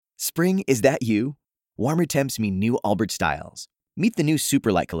Spring, is that you? Warmer temps mean new Allbirds styles. Meet the new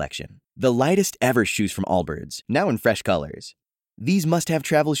Superlight collection, the lightest ever shoes from Allbirds, now in fresh colors. These must-have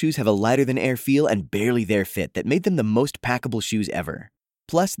travel shoes have a lighter-than-air feel and barely there fit that made them the most packable shoes ever.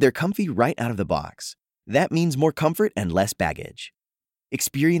 Plus, they're comfy right out of the box. That means more comfort and less baggage.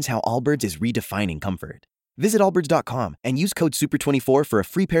 Experience how Allbirds is redefining comfort. Visit allbirds.com and use code SUPER24 for a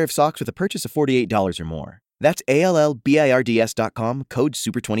free pair of socks with a purchase of $48 or more. That's ALLBIRDS.com, code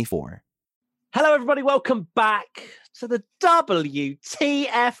SUPER24. Hello, everybody. Welcome back to the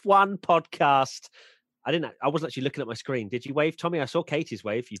WTF1 podcast. I wasn't actually looking at my screen. Did you wave, Tommy? I saw Katie's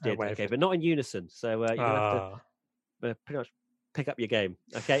wave. You did. Okay, but not in unison. So you're going to have to pretty much pick up your game.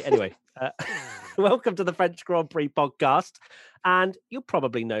 Okay, anyway. Welcome to the French Grand Prix podcast. And you'll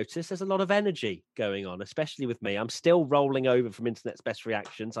probably notice there's a lot of energy going on, especially with me. I'm still rolling over from Internet's Best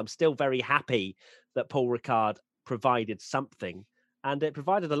Reactions. I'm still very happy that Paul Ricard provided something. And it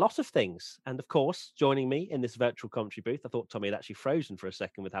provided a lot of things. And of course, joining me in this virtual commentary booth, I thought Tommy had actually frozen for a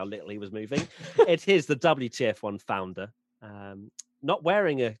second with how little he was moving. It is the WTF1 founder. Not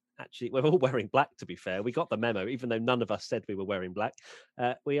wearing we're all wearing black, to be fair. We got the memo, even though none of us said we were wearing black.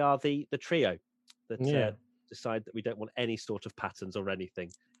 We are the trio that decide that we don't want any sort of patterns or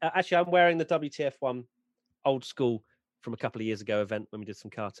anything. Actually, I'm wearing the WTF1 old school from a couple of years ago event when we did some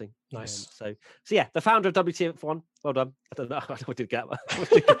karting. Nice. So yeah, the founder of WTF1. Well done. I don't know. I did get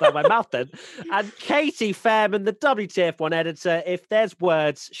that in my mouth then. And Katie Fairman, the WTF1 editor. If there's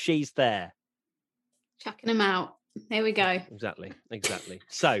words, she's there. Chucking them out. There we go. Exactly.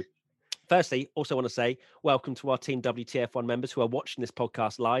 So, firstly, also want to say welcome to our Team WTF1 members who are watching this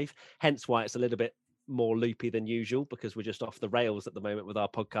podcast live. Hence why it's a little bit more loopy than usual, because we're just off the rails at the moment with our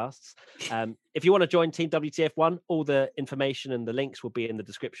podcasts. If you want to join Team WTF1, all the information and the links will be in the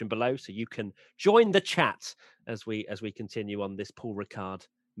description below, so you can join the chat as we continue on this Paul Ricard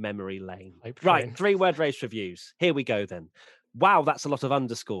memory lane. Right, 3-word race reviews. Here we go then. Wow, that's a lot of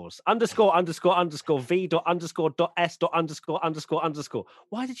underscores. Underscore V dot S ___.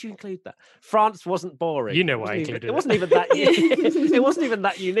 Why did you include that? France wasn't boring. You know why I included it. It wasn't even that. It wasn't even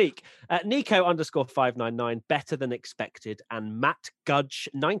that unique. Nico _599 better than expected, and Matt Gudge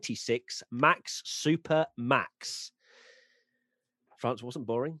 96 Max Super Max. France wasn't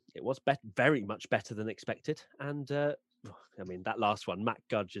boring. It was very much better than expected, and. I mean, that last one, Matt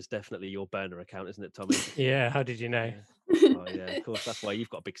Gudge, is definitely your burner account, isn't it, Tommy? Yeah, how did you know? Oh, yeah, of course. That's why you've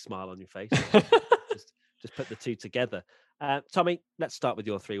got a big smile on your face. just put the two together. Tommy, let's start with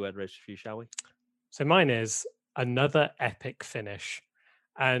your 3-word race review, shall we? So mine is another epic finish.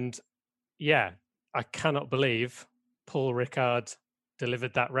 And yeah, I cannot believe Paul Ricard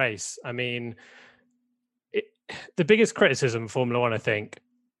delivered that race. I mean, the biggest criticism of Formula One, I think,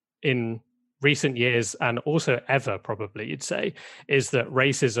 in recent years and also ever, probably you'd say, is that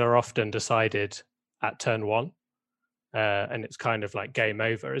races are often decided at turn 1, and it's kind of like game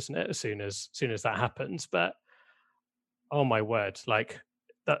over, isn't it, as soon as that happens. But oh my word, like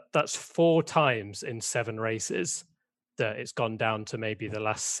that's 4 times in 7 races that it's gone down to maybe the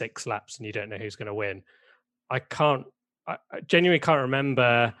last 6 laps and you don't know who's going to win. I genuinely can't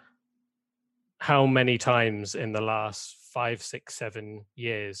remember how many times in the last 5, 6, 7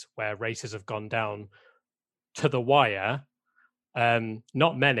 years where races have gone down to the wire.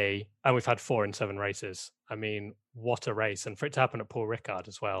 Not many, and we've had 4 in 7 races. I mean, what a race. And for it to happen at Paul Ricard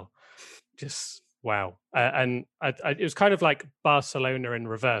as well, just wow. And it was kind of like Barcelona in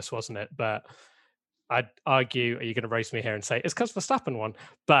reverse, wasn't it? But I'd argue, are you going to roast me here and say it's because Verstappen won?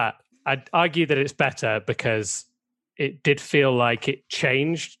 But I'd argue that it's better because it did feel like it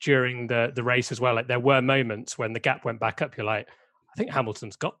changed during the race as well. Like there were moments when the gap went back up, you're like, I think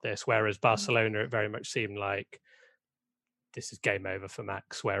Hamilton's got this. Whereas Barcelona, it very much seemed like this is game over for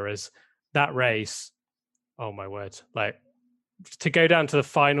Max. Whereas that race, oh my word, like to go down to the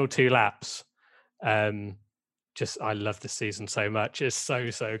final 2 laps, I love this season so much. It's so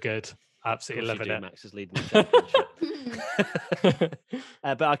good. Absolutely loving it. Max is leading the championship.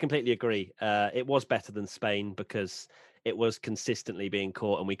 But I completely agree. It was better than Spain because it was consistently being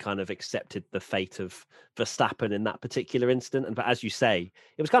caught, and we kind of accepted the fate of Verstappen in that particular instant. But as you say,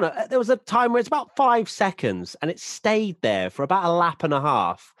 it was there was a time where it's about 5 seconds and it stayed there for about a lap and a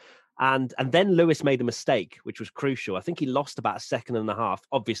half. And then Lewis made a mistake, which was crucial. I think he lost about 1.5 seconds.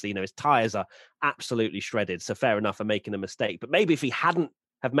 Obviously, his tyres are absolutely shredded. So fair enough for making a mistake. But maybe if he hadn't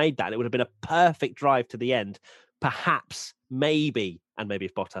have made that, it would have been a perfect drive to the end. Perhaps, maybe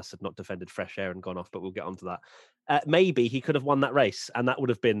if Bottas had not defended fresh air and gone off, but we'll get onto that. Maybe he could have won that race, and that would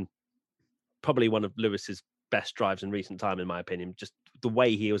have been probably one of Lewis's best drives in recent time, in my opinion. Just the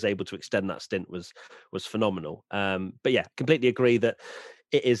way he was able to extend that stint was phenomenal. But yeah, completely agree that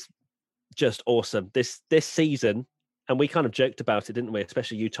it is just awesome. This season, and we kind of joked about it, didn't we?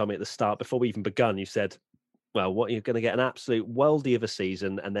 Especially you, Tommy, at the start, before we even begun, you said, well, what you're going to get an absolute worldie of a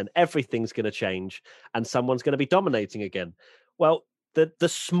season, and then everything's going to change and someone's going to be dominating again. Well, the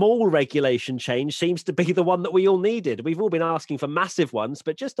small regulation change seems to be the one that we all needed. We've all been asking for massive ones,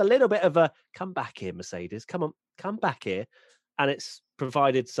 but just a little bit of a come back here, Mercedes. Come on, come back here. And it's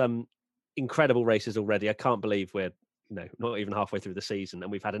provided some incredible races already. I can't believe we're not even halfway through the season,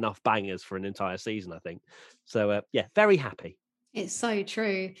 and we've had enough bangers for an entire season, I think. So, yeah, very happy. It's so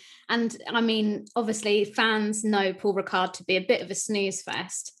true. And I mean, obviously fans know Paul Ricard to be a bit of a snooze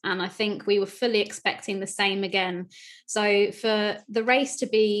fest. And I think we were fully expecting the same again. So for the race to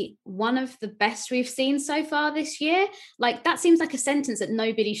be one of the best we've seen so far this year, like that seems like a sentence that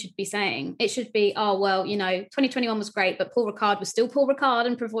nobody should be saying. It should be, oh, well, 2021 was great, but Paul Ricard was still Paul Ricard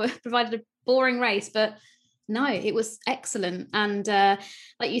and provided a boring race. But no, it was excellent. And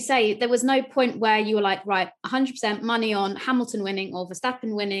like you say, there was no point where you were like, right, 100% money on Hamilton winning or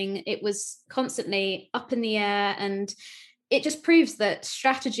Verstappen winning. It was constantly up in the air. And it just proves that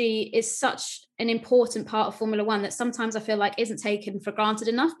strategy is such an important part of Formula One that sometimes I feel like isn't taken for granted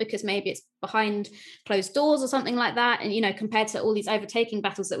enough, because maybe it's behind closed doors or something like that. And, compared to all these overtaking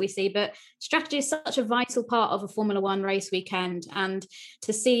battles that we see, but strategy is such a vital part of a Formula One race weekend. And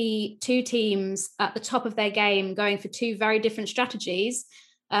to see two teams at the top of their game going for two very different strategies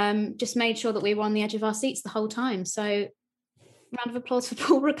just made sure that we were on the edge of our seats the whole time. So round of applause for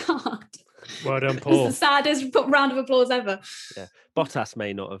Paul Ricard. Well done, Paul. It's the saddest round of applause ever. Yeah, Bottas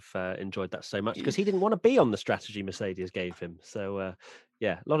may not have enjoyed that so much because he didn't want to be on the strategy Mercedes gave him. So,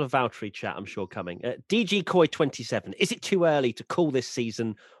 yeah, a lot of Valtteri chat, I'm sure, coming. DG Coy 27. Is it too early to call this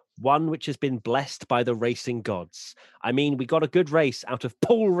season one which has been blessed by the racing gods? I mean, we got a good race out of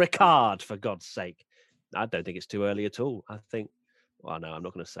Paul Ricard, for God's sake. I don't think it's too early at all. I think, well, no, I'm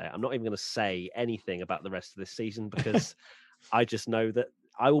not going to say it. I'm not even going to say anything about the rest of this season because I just know that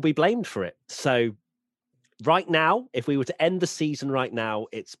I will be blamed for it. So right now, if we were to end the season right now,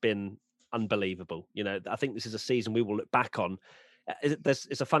 it's been unbelievable. I think this is a season we will look back on.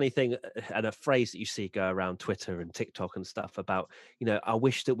 It's a funny thing and a phrase that you see go around Twitter and TikTok and stuff about, I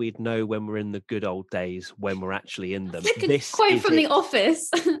wish that we'd know when we're in the good old days, when we're actually in them. Like this quote from The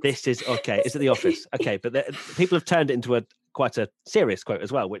Office. This is, okay, is it The Office? Okay, but people have turned it into quite a serious quote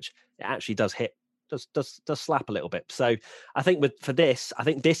as well, which it actually does hit. Does slap a little bit. So I think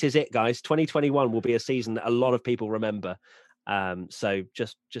this is it, guys. 2021 will be a season that a lot of people remember. So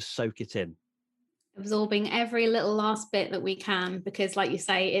just soak it in. Absorbing every little last bit that we can, because like you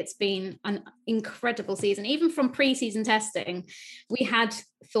say, it's been an incredible season. Even from pre-season testing, we had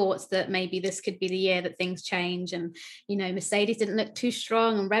thoughts that maybe this could be the year that things change, and Mercedes didn't look too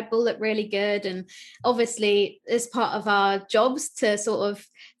strong and Red Bull looked really good, and obviously it's part of our jobs to sort of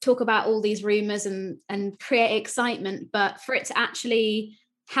talk about all these rumors and create excitement, but for it to actually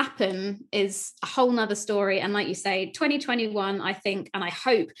happen is a whole nother story. And like you say, 2021, I think, and I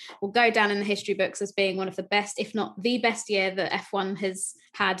hope, will go down in the history books as being one of the best, if not the best year that F1 has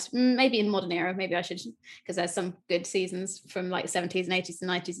had, maybe in modern era. Maybe I should, because there's some good seasons from like 70s and 80s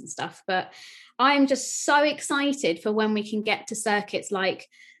and 90s and stuff. But I'm just so excited for when we can get to circuits like,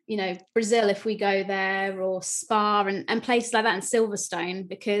 Brazil, if we go there, or Spa and places like that, and Silverstone,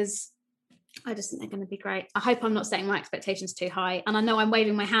 because I just think they're going to be great. I hope I'm not setting my expectations too high. And I know I'm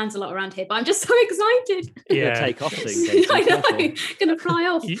waving my hands a lot around here, but I'm just so excited. Yeah, take off soon. I know, going to fly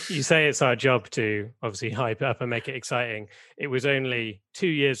off. You say it's our job to obviously hype it up and make it exciting. It was only 2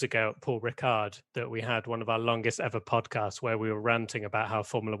 years ago at Paul Ricard that we had one of our longest ever podcasts where we were ranting about how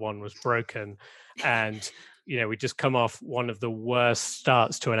Formula One was broken. And we just come off one of the worst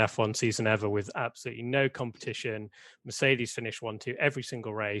starts to an F1 season ever with absolutely no competition. Mercedes finished 1-2 every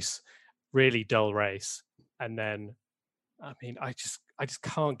single race. Really dull race. And then, I mean, I just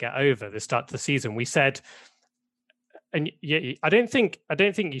can't get over the start to the season. We said, and yeah, I don't think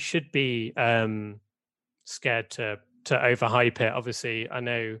you should be scared to overhype it. Obviously, I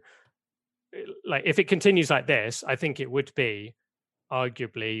know, like, if it continues like this, I think it would be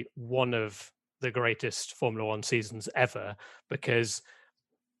arguably one of the greatest Formula One seasons ever, because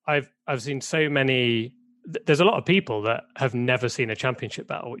I've seen so many. There's a lot of people that have never seen a championship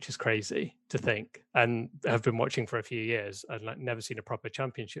battle, which is crazy to think, and have been watching for a few years and like never seen a proper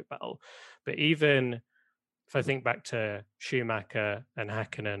championship battle. But even if I think back to Schumacher and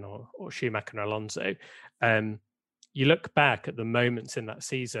Hakkinen, or Schumacher and Alonso, you look back at the moments in that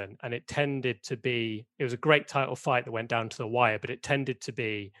season, and it was a great title fight that went down to the wire, but it tended to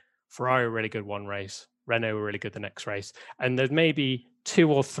be Ferrari were really good one race, Renault were really good the next race, and there's maybe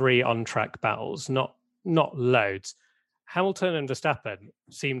 2 or 3 on-track battles, not loads. Hamilton and Verstappen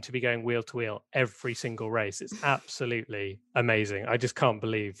seem to be going wheel to wheel every single race. It's absolutely amazing. I just can't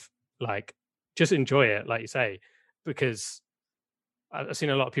believe, like, just enjoy it, like you say, because I've seen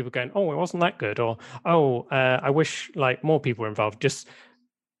a lot of people going, oh, it wasn't that good, or, oh, I wish like more people were involved. Just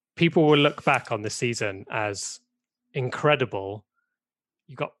people will look back on this season as incredible.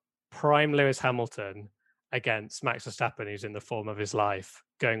 You got prime Lewis Hamilton against Max Verstappen, who's in the form of his life,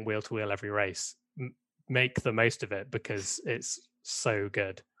 going wheel to wheel every race. Make the most of it because it's so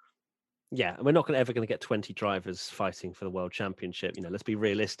good. Yeah, and we're not ever going to get 20 drivers fighting for the world championship. Let's be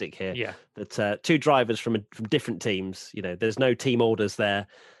realistic here. Yeah, that 2 drivers from different teams. There's no team orders there.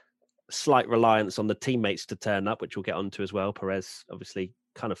 Slight reliance on the teammates to turn up, which we'll get onto as well. Perez obviously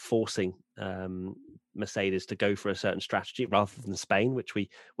kind of forcing Mercedes to go for a certain strategy rather than Spain, which we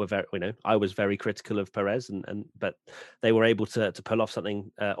were very, I was very critical of Perez, but they were able to pull off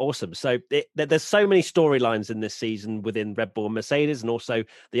something awesome. So there's so many storylines in this season within Red Bull and Mercedes, and also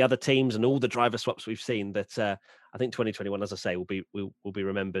the other teams and all the driver swaps we've seen. That I think 2021, as I say, will be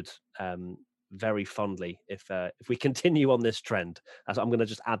remembered very fondly if we continue on this trend. I'm going to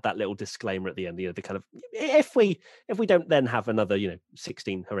just add that little disclaimer at the end. The kind of if we don't then have another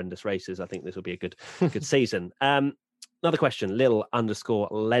 16 horrendous races, I think this will be a good season. Another question,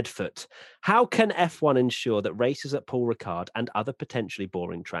 Lil_Leadfoot. How can F1 ensure that races at Paul Ricard and other potentially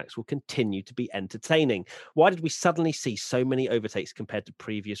boring tracks will continue to be entertaining? Why did we suddenly see so many overtakes compared to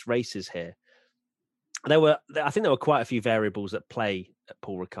previous races here? I think there were quite a few variables at play at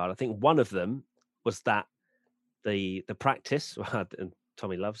Paul Ricard. I think one of them was that the practice, and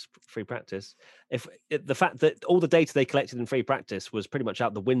Tommy loves free practice. The fact that all the data they collected in free practice was pretty much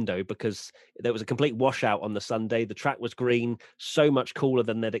out the window because there was a complete washout on the Sunday. The track was green, so much cooler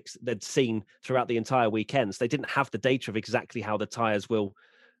than they'd seen throughout the entire weekend. So they didn't have the data of exactly how the tyres will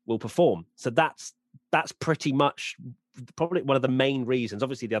perform. So that's pretty much probably one of the main reasons.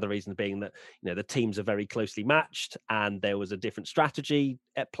 Obviously, the other reason being that the teams are very closely matched and there was a different strategy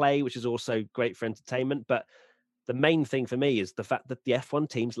at play, which is also great for entertainment. But the main thing for me is the fact that the F1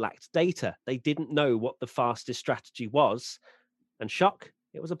 teams lacked data. They didn't know what the fastest strategy was, and shock,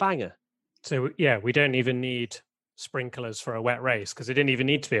 it was a banger. So yeah, we don't even need sprinklers for a wet race because it didn't even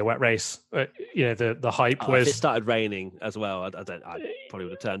need to be a wet race. The hype was. If it started raining as well, I probably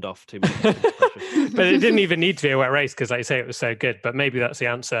would have turned off too much. But it didn't even need to be a wet race because, like I say, it was so good. But maybe that's the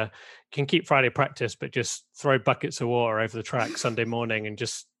answer. You can keep Friday practice, but just throw buckets of water over the track Sunday morning and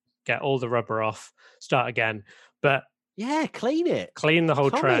just get all the rubber off. Start again, but yeah, clean the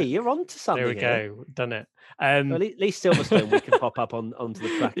whole Tommy, track. You're onto something. There we here. go, done it. Well, at least Silverstone, we can pop up onto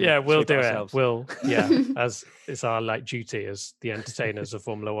the track. Yeah, we'll do it. As it's our duty as the entertainers of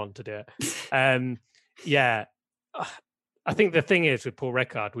Formula One to do it. Yeah, I think the thing is with Paul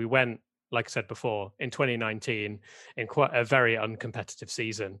Ricard, we went, like I said before, in 2019 in quite a very uncompetitive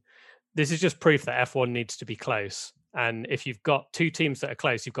season. This is just proof that F1 needs to be close. And if you've got 2 teams that are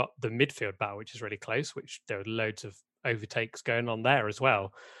close, you've got the midfield battle, which is really close, which there are loads of overtakes going on there as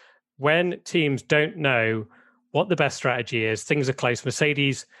well. When teams don't know what the best strategy is, things are close.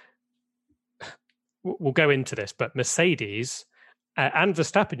 Mercedes, we'll go into this, but Mercedes and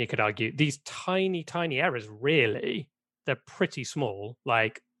Verstappen, you could argue, these tiny, tiny errors, really, they're pretty small,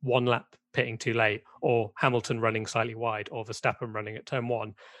 like 1 lap pitting too late, or Hamilton running slightly wide, or Verstappen running at turn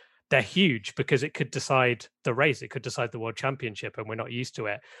 1. They're huge because it could decide the race. It could decide the world championship, and we're not used to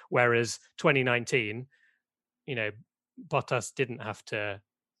it. Whereas 2019, Bottas didn't have to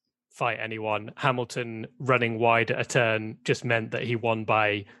fight anyone. Hamilton running wide at a turn just meant that he won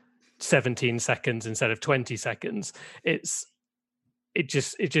by 17 seconds instead of 20 seconds. It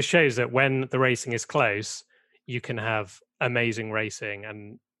just shows that when the racing is close, you can have amazing racing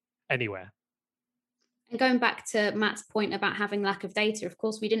and anywhere. And going back to Matt's point about having lack of data, of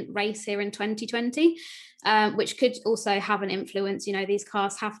course, we didn't race here in 2020, which could also have an influence. These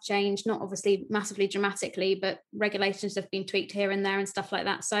cars have changed, not obviously massively dramatically, but regulations have been tweaked here and there and stuff like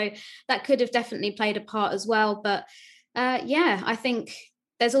that. So that could have definitely played a part as well. But I think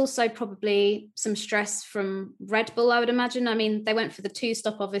there's also probably some stress from Red Bull, I would imagine. I mean, they went for the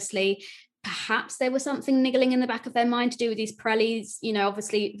 2-stop, obviously. Perhaps there was something niggling in the back of their mind to do with these Pirellis.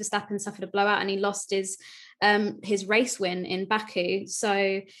 Obviously Verstappen suffered a blowout and he lost his race win in Baku. So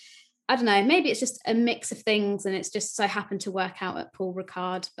I don't know, maybe it's just a mix of things and it's just so happened to work out at Paul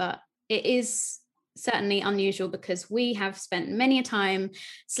Ricard. But it is certainly unusual because we have spent many a time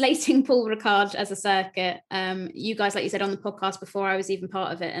slating Paul Ricard as a circuit. You guys, like you said on the podcast before I was even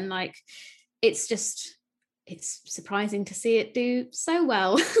part of it, and it's surprising to see it do so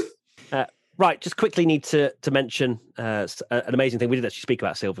well. Right, just quickly need to mention an amazing thing. We did actually speak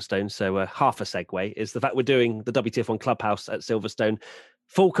about Silverstone, so half a segue is the fact we're doing the WTF1 Clubhouse at Silverstone.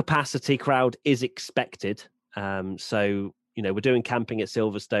 Full capacity crowd is expected. So, we're doing camping at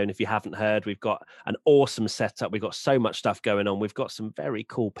Silverstone. If you haven't heard, we've got an awesome setup. We've got so much stuff going on. We've got some very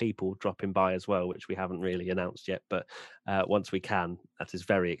cool people dropping by as well, which we haven't really announced yet. But once we can, that is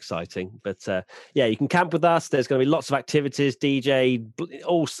very exciting. But you can camp with us. There's going to be lots of activities, DJ,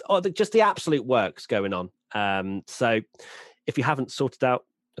 just the absolute works going on. So if you haven't sorted out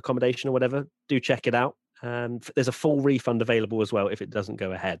accommodation or whatever, do check it out. There's a full refund available as well if it doesn't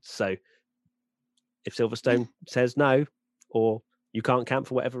go ahead. So if Silverstone says no, or you can't camp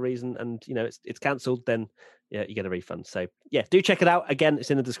for whatever reason, and it's cancelled, then you get a refund. So do check it out. Again, it's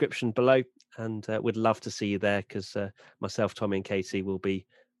in the description below, and we'd love to see you there because myself, Tommy, and Katie will be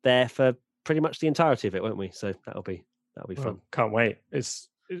there for pretty much the entirety of it, won't we? So that'll be fun. Can't wait.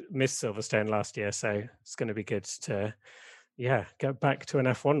 Missed Silverstone last year, so it's going to be good to get back to an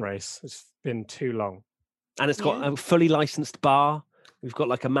F1 race. It's been too long, and it's got a fully licensed bar. We've got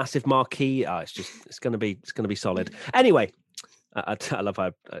like a massive marquee. It's going to be solid. Anyway, I love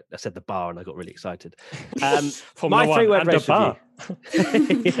how I said the bar and I got really excited. My 3-word race review.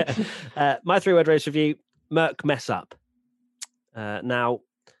 My 3-word race review. Merc mess up. Now,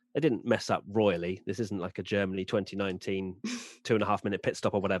 they didn't mess up royally. This isn't like a Germany 2019 2.5-minute pit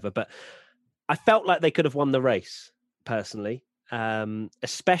stop or whatever. But I felt like they could have won the race personally.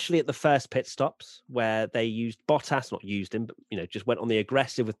 Especially at the first pit stops where they used Bottas, not used him, but just went on the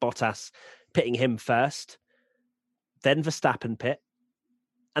aggressive with Bottas, pitting him first, then Verstappen pit,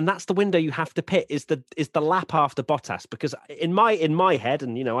 and that's the window you have to pit is the lap after Bottas, because in my head,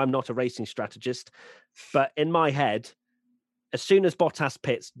 and I'm not a racing strategist, but in my head, as soon as Bottas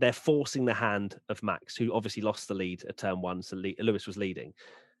pits, they're forcing the hand of Max, who obviously lost the lead at turn 1, so Lewis was leading.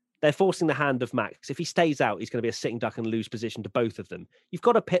 They're forcing the hand of Max. If he stays out, he's going to be a sitting duck and lose position to both of them. You've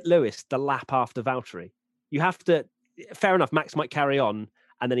got to pit Lewis the lap after Valtteri. You have to. Fair enough, Max might carry on,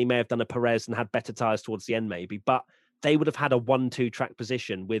 and then he may have done a Perez and had better tyres towards the end, maybe. But they would have had a 1-2 track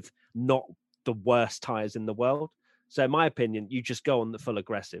position with not the worst tyres in the world. So, in my opinion, you just go on the full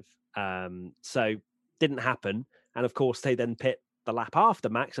aggressive. So, didn't happen. And of course, they then pit the lap after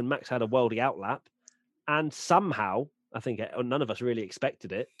Max, and Max had a worldy outlap, and somehow, I think none of us really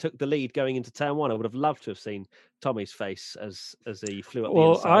expected it, took the lead going into turn 1. I would have loved to have seen Tommy's face as he flew up the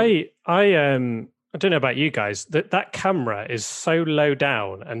inside. I don't know about you guys, that camera is so low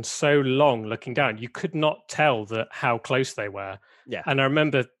down and so long looking down. You could not tell how close they were. Yeah. And I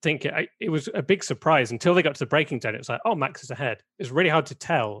remember thinking it was a big surprise until they got to the braking zone. It was like, oh, Max is ahead. It's really hard to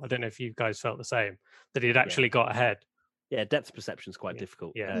tell. I don't know if you guys felt the same, that he'd actually got ahead. Yeah, depth perception is quite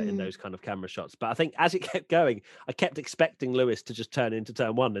difficult in those kind of camera shots. But I think as it kept going, I kept expecting Lewis to just turn into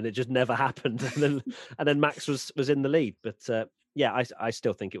turn 1, and it just never happened. And then Max was in the lead. But I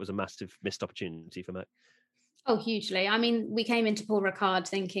still think it was a massive missed opportunity for Max. Oh, hugely. I mean, we came into Paul Ricard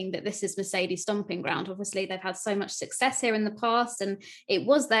thinking that this is Mercedes' stomping ground. Obviously, they've had so much success here in the past, and it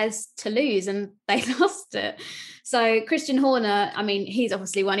was theirs to lose, and they lost it. So Christian Horner, I mean, he's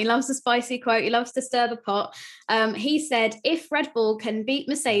obviously one. He loves a spicy quote. He loves to stir the pot. He said, if Red Bull can beat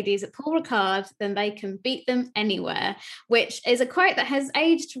Mercedes at Paul Ricard, then they can beat them anywhere, which is a quote that has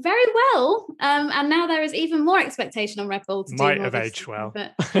aged very well. And now there is even more expectation on Red Bull to might do have aged well.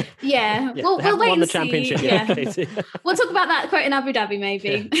 But we'll wait won and the championship see. yet. We'll talk about that quote in Abu Dhabi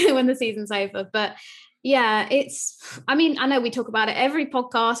maybe when the season's over. But I know we talk about it every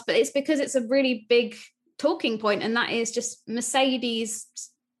podcast, but it's because it's a really big talking point, and that is just Mercedes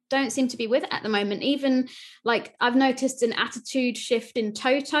don't seem to be with it at the moment. Even like I've noticed an attitude shift in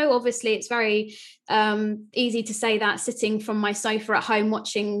Toto. Obviously, it's very easy to say that sitting from my sofa at home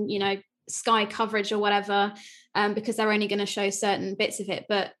watching, Sky coverage or whatever, because they're only going to show certain bits of it.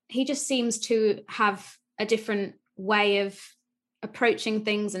 But he just seems to have a different way of approaching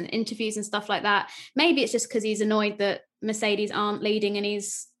things and interviews and stuff like that. Maybe it's just because he's annoyed that Mercedes aren't leading and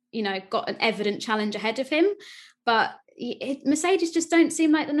he's got an evident challenge ahead of him, but Mercedes just don't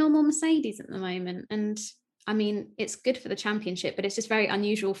seem like the normal Mercedes at the moment. And I mean, it's good for the championship, but it's just very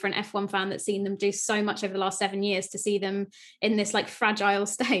unusual for an F1 fan that's seen them do so much over the last 7 years to see them in this like fragile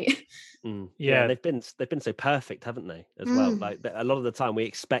state. Yeah, they've been so perfect, haven't they, as well? Like a lot of the time we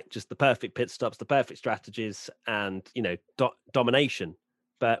expect just the perfect pit stops, the perfect strategies, and domination.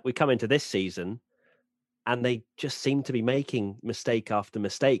 But we come into this season and they just seem to be making mistake after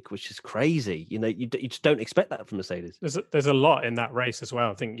mistake, which is crazy. You just don't expect that from Mercedes. There's a lot in that race as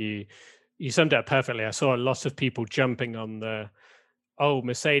well. I think you summed it up perfectly. I saw a lot of people jumping on oh,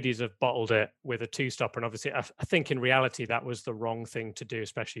 Mercedes have bottled it with a two-stopper. And obviously, I think in reality, that was the wrong thing to do,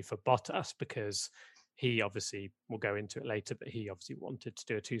 especially for Bottas, because he obviously, we'll go into it later, but he obviously wanted to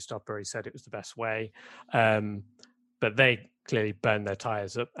do a two-stopper. He said it was the best way. But they clearly burned their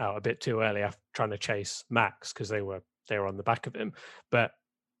tyres out a bit too early after trying to chase Max because they were on the back of him. But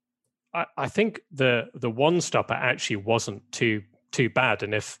I think the one stopper actually wasn't too bad.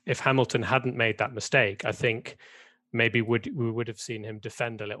 And if Hamilton hadn't made that mistake, I think maybe we would have seen him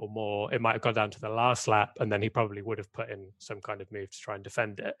defend a little more. It might have gone down to the last lap, and then he probably would have put in some kind of move to try and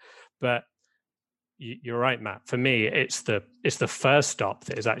defend it. But you're right, Matt. For me, it's the first stop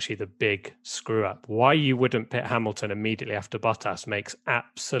that is actually the big screw up. Why you wouldn't pit Hamilton immediately after Bottas makes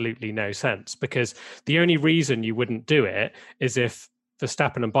absolutely no sense, because the only reason you wouldn't do it is if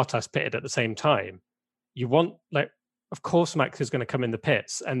Verstappen and Bottas pitted at the same time. You want, like, of course Max is going to come in the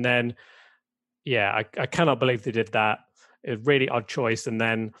pits, and then I cannot believe they did that. A really odd choice. And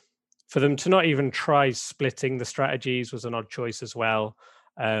then for them to not even try splitting the strategies was an odd choice as well.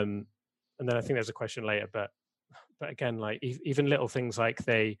 And then I think there's a question later, but again, like even little things like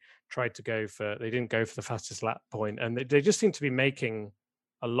they didn't go for the fastest lap point, and they just seem to be making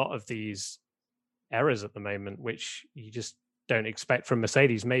a lot of these errors at the moment, which you just don't expect from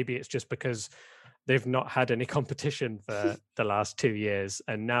Mercedes. Maybe it's just because they've not had any competition for the last 2 years,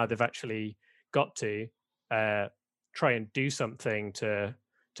 and now they've actually got to try and do something to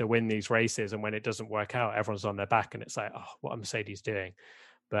win these races. And when it doesn't work out, everyone's on their back, and it's like, oh, what are Mercedes doing?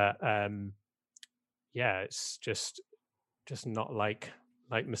 But it's just not like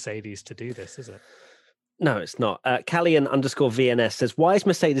Mercedes to do this, is it? No, it's not. Callian_VNS says, why is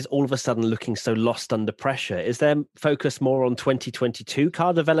Mercedes all of a sudden looking so lost under pressure? Is their focus more on 2022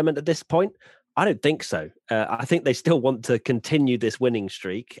 car development at this point? I don't think so. I think they still want to continue this winning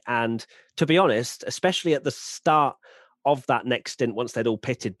streak. And to be honest, especially at the start of that next stint, once they'd all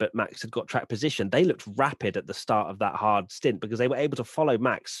pitted, but Max had got track position, they looked rapid at the start of that hard stint because they were able to follow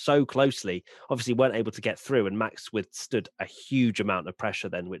Max so closely. Obviously weren't able to get through, and Max withstood a huge amount of pressure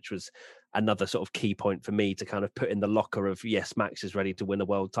then, which was another sort of key point for me to kind of put in the locker of, yes, Max is ready to win a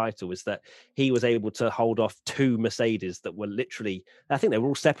world title, is that he was able to hold off two Mercedes that were literally, I think they were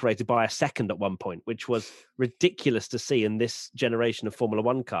all separated by a second at one point, which was ridiculous to see in this generation of Formula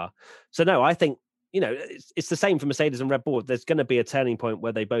One car. So no, I think, it's the same for Mercedes and Red Bull. There's going to be a turning point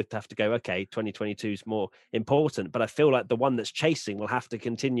where they both have to go, okay, 2022 is more important. But I feel like the one that's chasing will have to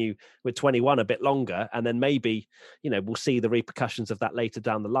continue with 21 a bit longer. And then maybe, we'll see the repercussions of that later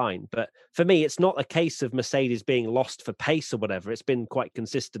down the line. But for me, it's not a case of Mercedes being lost for pace or whatever. It's been quite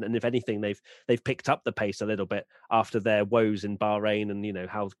consistent. And if anything, they've picked up the pace a little bit after their woes in Bahrain and,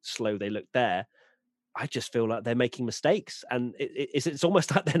 how slow they looked there. I just feel like they're making mistakes. And it's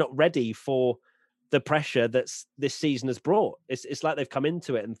almost like they're not ready for the pressure that's this season has brought. It's like they've come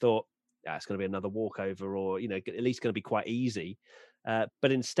into it and thought, it's going to be another walkover, or at least going to be quite easy. But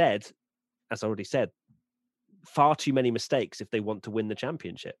instead, as I already said, far too many mistakes if they want to win the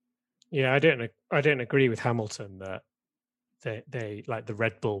championship. Yeah, I don't agree with Hamilton that they like the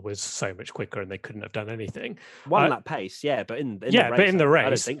Red Bull was so much quicker and they couldn't have done anything. One lap pace, but in the race, I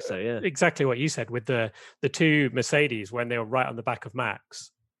don't think so. Yeah, exactly what you said with the two Mercedes when they were right on the back of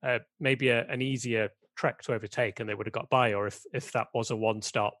Max. Maybe an easier track to overtake and they would have got by, or if that was a one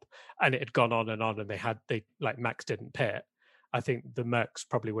stop and it had gone on and they like Max didn't pit, I think the Mercs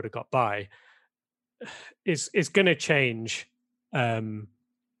probably would have got by. It's going to change. The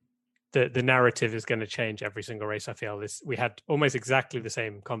narrative is going to change every single race. I feel we had almost exactly the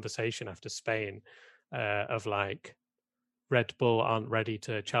same conversation after Spain of like, Red Bull aren't ready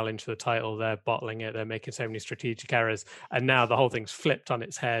to challenge for the title. They're bottling it. They're making so many strategic errors. And now the whole thing's flipped on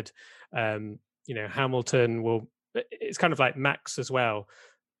its head. Hamilton it's kind of like Max as well.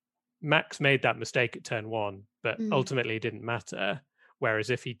 Max made that mistake at turn one, but ultimately it didn't matter. Whereas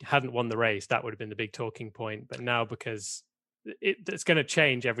if he hadn't won the race, that would have been the big talking point. But now, because it's going to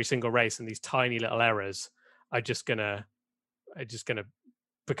change every single race and these tiny little errors are just going to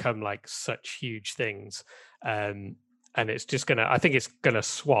become like such huge things. And it's just I think it's gonna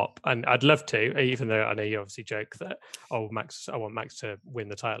swap. And I'd love to, even though I know you obviously joke that, I want Max to win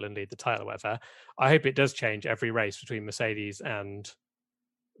the title and lead the title or whatever. I hope it does change every race between Mercedes and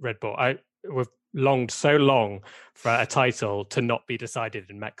Red Bull. We've longed so long for a title to not be decided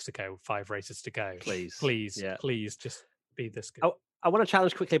in Mexico, 5 races to go. Please, just be this good. I want to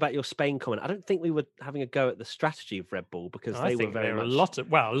challenge quickly about your Spain comment. I don't think we were having a go at the strategy of Red Bull because they were very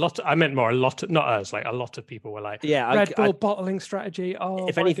much... I meant more a lot of, not us, like a lot of people were like, Red Bull bottling strategy. Oh,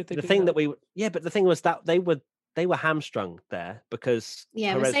 if anything, the thing that but the thing was that they were they were hamstrung there because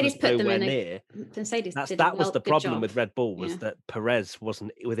Perez Mercedes was put nowhere them near. Mercedes that was the problem job with Red Bull, was that Perez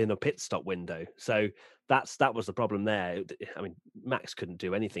wasn't within a pit stop window. So that was the problem there. I mean, Max couldn't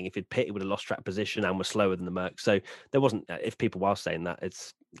do anything. If he'd pit, he would have lost track position and was slower than the Merc. So there wasn't. If people were saying that,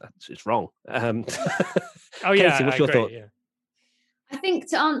 it's wrong. Oh yeah, Casey, what's your thought? Yeah. I think,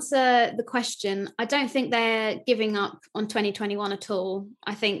 to answer the question, I don't think they're giving up on 2021 at all.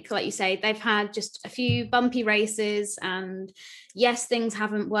 I think, like you say, they've had just a few bumpy races, and yes, things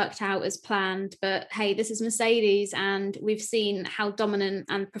haven't worked out as planned, but hey, this is Mercedes, and we've seen how dominant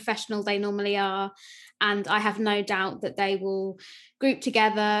and professional they normally are. And I have no doubt that they will group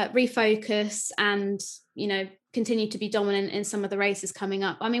together, refocus, and, continue to be dominant in some of the races coming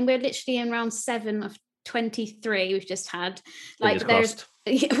up. I mean, we're literally in round 7 of 23 we've just had. There's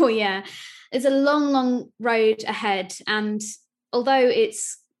a long road ahead, and although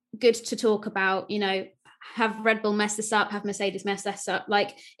it's good to talk about, have Red Bull mess this up, have Mercedes mess this up,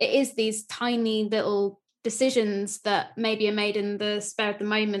 like, it is these tiny little decisions that maybe are made in the spur of the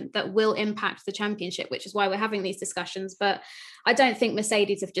moment that will impact the championship, which is why we're having these discussions. But I don't think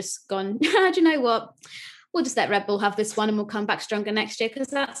Mercedes have just gone, do you know what, we'll just let Red Bull have this one and we'll come back stronger next year, because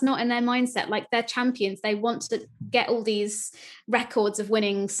that's not in their mindset. Like, they're champions. They want to get all these records of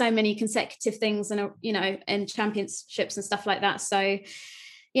winning so many consecutive things and, in championships and stuff like that. So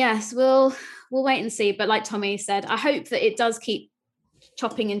yes, we'll wait and see. But like Tommy said, I hope that it does keep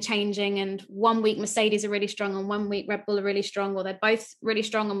chopping and changing, and 1 week Mercedes are really strong and 1 week Red Bull are really strong, or they're both really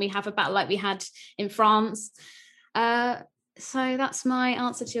strong and we have a battle like we had in France. So that's my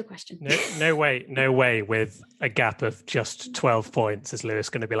answer to your question. No way with a gap of just 12 points is Lewis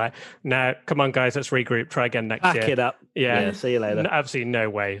going to be like, no, come on guys, let's regroup, try again next year. Back it up. Yeah, see you later. Absolutely no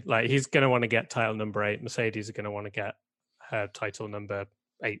way. Like, he's going to want to get title number 8. Mercedes are going to want to get her title number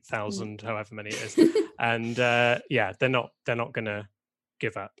 8,000, however many it is. And they're not going to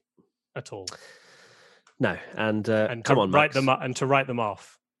give up at all. No, and come on, write them up, and to write them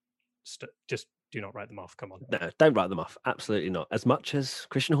off, just do not write them off. Come on. No, don't write them off. Absolutely not. As much as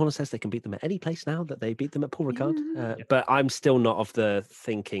Christian Horner says they can beat them at any place now, that they beat them at Paul Ricard. But I'm still not of the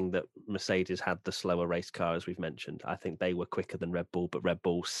thinking that Mercedes had the slower race car, as we've mentioned. I think they were quicker than Red Bull, but Red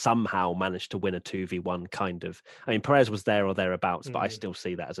Bull somehow managed to win a 2v1 kind of. I mean, Perez was there or thereabouts, but I still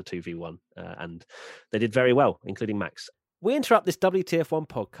see that as a 2v1. And they did very well, including Max. We interrupt this WTF1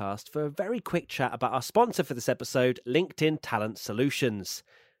 podcast for a very quick chat about our sponsor for this episode, LinkedIn Talent Solutions.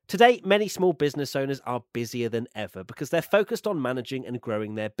 Today, many small business owners are busier than ever because they're focused on managing and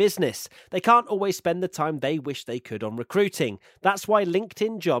growing their business. They can't always spend the time they wish they could on recruiting. That's why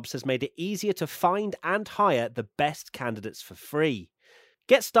LinkedIn Jobs has made it easier to find and hire the best candidates for free.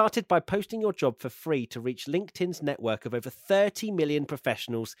 Get started by posting your job for free to reach LinkedIn's network of over 30 million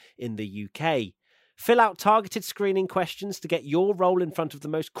professionals in the UK. Fill out targeted screening questions to get your role in front of the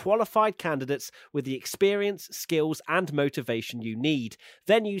most qualified candidates with the experience, skills, and motivation you need.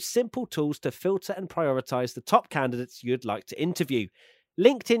 Then use simple tools to filter and prioritize the top candidates you'd like to interview.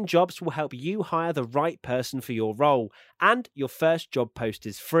 LinkedIn Jobs will help you hire the right person for your role, and your first job post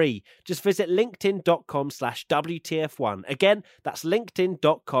is free. Just visit linkedin.com/WTF1. Again, that's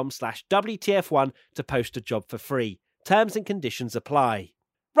linkedin.com/WTF1 to post a job for free. Terms and conditions apply.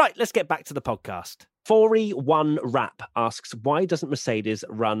 Right, let's get back to the podcast. 4E1 Rap asks, why doesn't Mercedes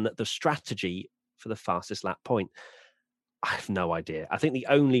run the strategy for the fastest lap point? I have no idea. I think the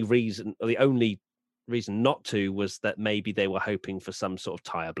only reason not to was that maybe they were hoping for some sort of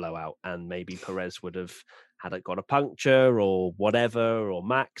tyre blowout, and maybe Perez would have got a puncture or whatever, or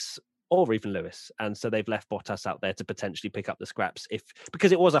Max, or even Lewis. And so they've left Bottas out there to potentially pick up the scraps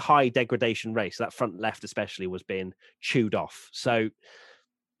because it was a high degradation race. That front left especially was being chewed off. So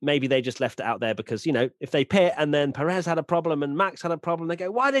maybe they just left it out there because, if they pit and then Perez had a problem and Max had a problem, they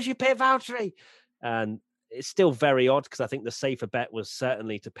go, why did you pit Valtteri? And it's still very odd because I think the safer bet was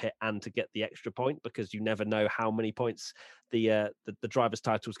certainly to pit and to get the extra point, because you never know how many points the driver's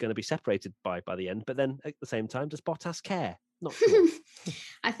title is going to be separated by the end. But then at the same time, does Bottas care? Not sure.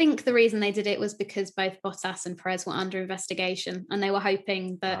 I think the reason they did it was because both Bottas and Perez were under investigation, and they were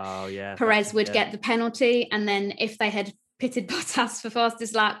hoping that Perez would get the penalty, and then if they had pitted Bottas for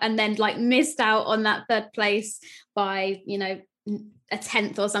fastest lap and then missed out on that third place by a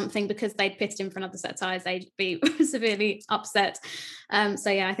tenth or something because they'd pitted him for another set of tyres, they'd be severely upset. I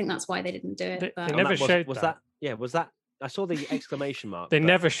think that's why they didn't do it. They never showed that. Was that? I saw the exclamation mark. They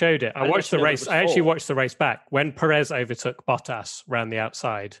never showed it. I watched the race. I actually watched the race back when Perez overtook Bottas round the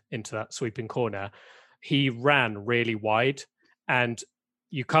outside into that sweeping corner. He ran really wide, and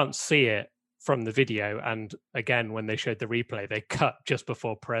you can't see it from the video. And again, when they showed the replay, they cut just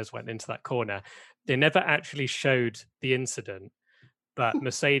before Perez went into that corner. They never actually showed the incident, but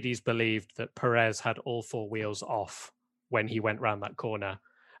Mercedes believed that Perez had all four wheels off when he went round that corner.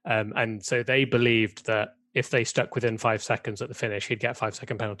 And so they believed that if they stuck within 5 seconds at the finish, he'd get a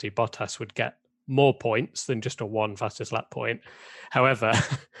 5-second penalty. Bottas would get more points than just a one fastest lap point. However,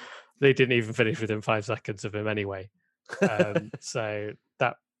 they didn't even finish within 5 seconds of him anyway. So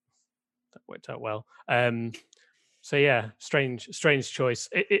that worked out well. So yeah, strange choice.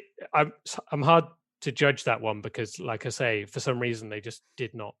 I'm hard to judge that one because, like I say, for some reason they just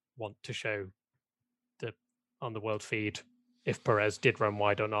did not want to show on the world feed if Perez did run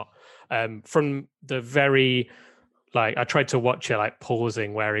wide or not. From the very, I tried to watch it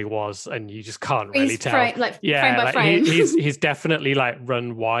pausing where he was, and you just can't really tell. Frame by frame. He's definitely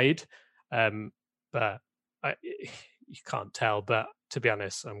run wide, but you can't tell. But to be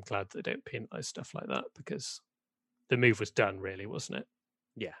honest, I'm glad they don't penalise stuff like that because the move was done, really, wasn't it?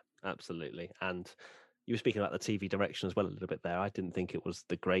 Yeah, absolutely. And you were speaking about the TV direction as well a little bit there. I didn't think it was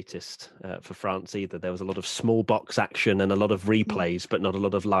the greatest for France either. There was a lot of small box action and a lot of replays, but not a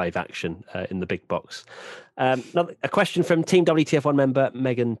lot of live action in the big box. Now, a question from Team WTF1 member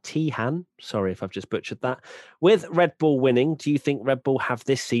Megan Tehan. Sorry if I've just butchered that. With Red Bull winning, do you think Red Bull have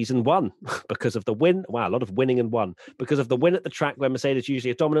this season won? Because of the win? Wow, a lot of winning and won. Because of the win at the track where Mercedes usually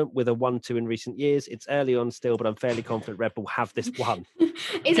are dominant with a 1-2 in recent years. It's early on still, but I'm fairly confident Red Bull have this won.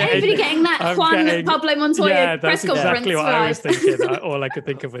 Is anybody getting that Pablo Montoya press conference? Exactly what I was thinking. All I could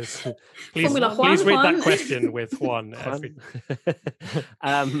think of was, please read that question with Juan.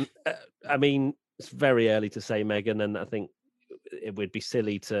 I mean, it's very early to say, Megan, and I think it would be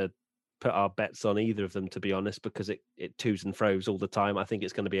silly to put our bets on either of them, to be honest, because it twos and fro's all the time. I think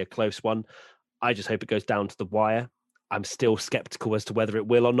it's going to be a close one. I just hope it goes down to the wire. I'm still skeptical as to whether it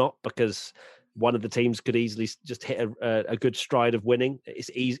will or not, because one of the teams could easily just hit a good stride of winning.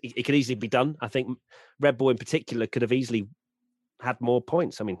 It's easy. It could easily be done. I think Red Bull in particular could have easily had more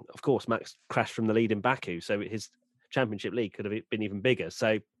points. I mean, of course, Max crashed from the lead in Baku, so his championship lead could have been even bigger.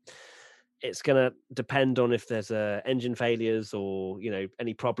 So it's going to depend on if there's engine failures or,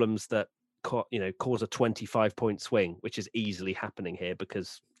 any problems that, cause a 25-point swing, which is easily happening here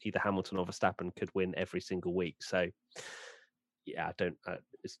because either Hamilton or Verstappen could win every single week. So, yeah,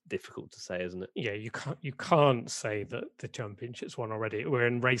 it's difficult to say, isn't it? Yeah, you can't say that the championship's won already. We're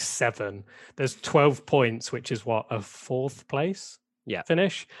in race 7. There's 12 points, which is a 4th place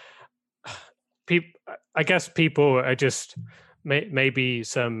finish. I guess people are just, maybe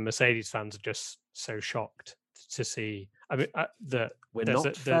some Mercedes fans are just so shocked to see. I mean, that we're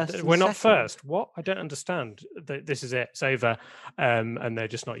not first. What? I don't understand. This is it. It's over, and they're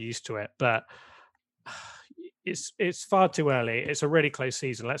just not used to it. But it's far too early. It's a really close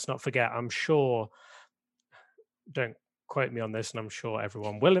season. Let's not forget. I'm sure. Don't quote me on this, and I'm sure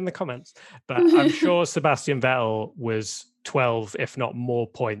everyone will in the comments. But I'm sure Sebastian Vettel was 12, if not more,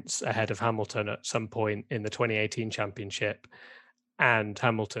 points ahead of Hamilton at some point in the 2018 championship, and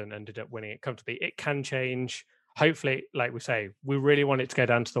Hamilton ended up winning it comfortably. It can change. Hopefully, like we say, we really want it to go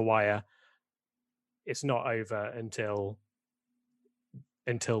down to the wire. It's not over until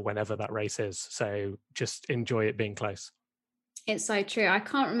whenever that race is. So just enjoy it being close. It's so true. I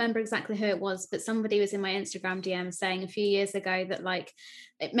can't remember exactly who it was, but somebody was in my Instagram DM saying a few years ago that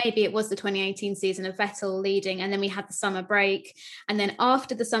maybe it was the 2018 season of Vettel leading, and then we had the summer break, and then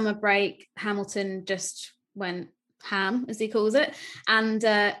after the summer break, Hamilton just went ham, as he calls it, and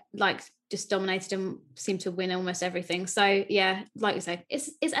just dominated and seemed to win almost everything. So yeah, like you say,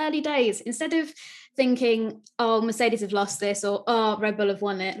 it's early days. Instead of thinking, oh, Mercedes have lost this, or oh, Red Bull have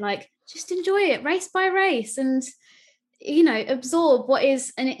won it, just enjoy it race by race and absorb what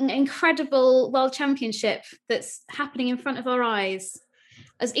is an incredible world championship that's happening in front of our eyes.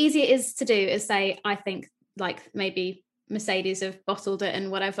 As easy it is to do as say, I think maybe Mercedes have bottled it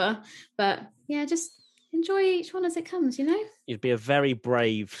and whatever, but yeah, just enjoy each one as it comes. You'd be a very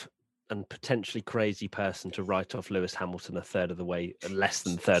brave and potentially crazy person to write off Lewis Hamilton less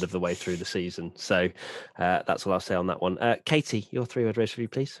than third of the way through the season. So that's all I'll say on that one. Katie, your 3-word race review,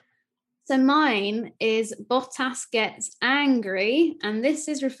 please. So mine is Bottas gets angry, and this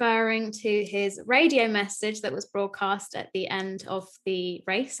is referring to his radio message that was broadcast at the end of the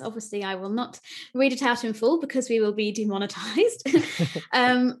race. Obviously, I will not read it out in full because we will be demonetized.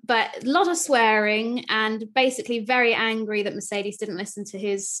 But a lot of swearing and basically very angry that Mercedes didn't listen to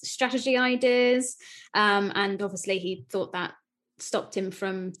his strategy ideas. And obviously he thought that stopped him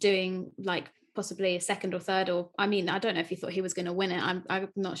from doing possibly a second or third, I don't know if he thought he was going to win it. I'm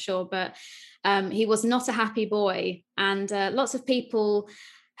not sure, but he was not a happy boy. And lots of people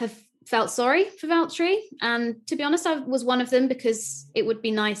have felt sorry for Valtteri, and to be honest, I was one of them, because it would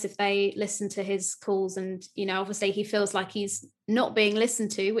be nice if they listened to his calls, and obviously he feels like he's not being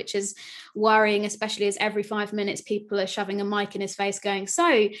listened to, which is worrying, especially as every 5 minutes people are shoving a mic in his face going,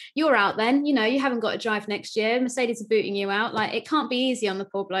 so you're out then, you haven't got to drive next year, Mercedes are booting you out. Like, it can't be easy on the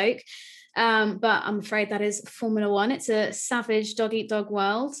poor bloke, but I'm afraid that is Formula One. It's a savage dog eat dog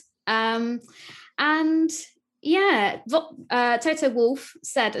world. And yeah, Toto Wolff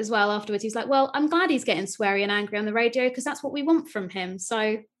said as well afterwards, he's like, well, I'm glad he's getting sweary and angry on the radio, because that's what we want from him.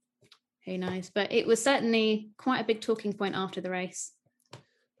 So who knows? But it was certainly quite a big talking point after the race.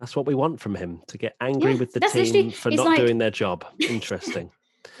 That's what we want from him, to get angry with the team for not doing their job. Interesting.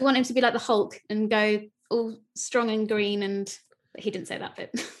 We want him to be like the Hulk and go all strong and green, and he didn't say that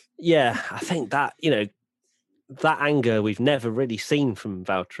bit. Yeah, I think that, that anger we've never really seen from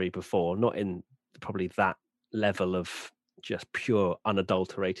Valtteri before, not in probably that level of just pure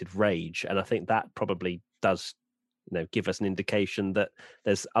unadulterated rage. And I think that probably does give us an indication that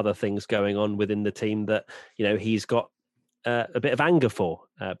there's other things going on within the team that he's got a bit of anger for,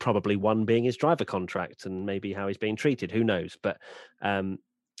 probably one being his driver contract and maybe how he's being treated, who knows. But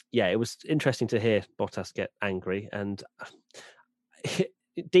it was interesting to hear Bottas get angry, and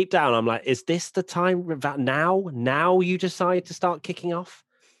deep down I'm like, is this the time now you decide to start kicking off?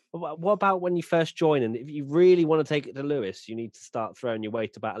 What about when you first join? And if you really want to take it to Lewis, you need to start throwing your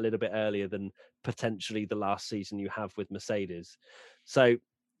weight about a little bit earlier than potentially the last season you have with Mercedes. So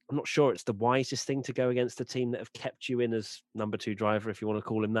I'm not sure it's the wisest thing to go against a team that have kept you in as number 2 driver, if you want to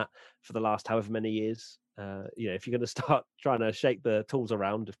call him that, for the last however many years. If you're going to start trying to shake the tools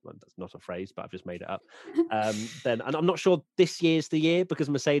around, that's not a phrase, but I've just made it up, then, and I'm not sure this year's the year, because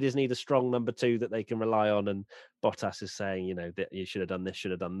Mercedes need a strong number 2 that they can rely on, and Bottas is saying, that you should have done this,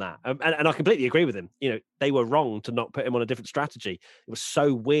 should have done that. And I completely agree with him. They were wrong to not put him on a different strategy. It was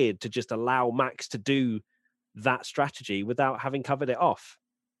so weird to just allow Max to do that strategy without having covered it off.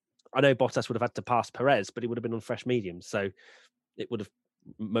 I know Bottas would have had to pass Perez, but he would have been on fresh mediums, so it would have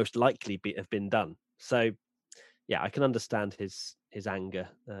most likely have been done. So, yeah, I can understand his anger,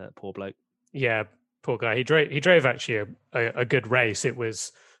 poor bloke. Yeah, poor guy. He drove actually a good race. It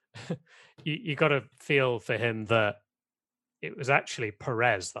was you got to feel for him that it was actually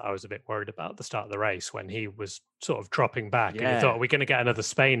Perez that I was a bit worried about at the start of the race, when he was sort of dropping back. Yeah. And you thought, we're going to get another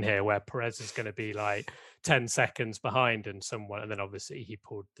Spain here where Perez is going to be like 10 seconds behind and someone. And then obviously he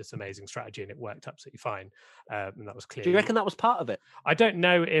pulled this amazing strategy and it worked absolutely fine. And that was clear. Do you reckon that was part of it? I don't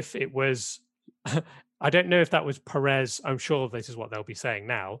know if it was... I don't know if that was Perez. I'm sure this is what they'll be saying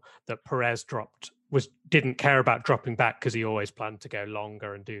now, that Perez didn't care about dropping back because he always planned to go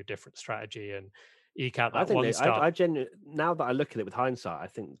longer and do a different strategy and eke out that one start. Now that I look at it with hindsight, I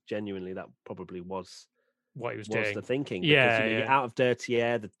think genuinely that probably was what he was doing. The thinking. Yeah, you're out of dirty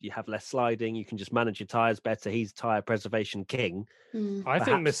air, that you have less sliding, you can just manage your tires better. He's tire preservation king. I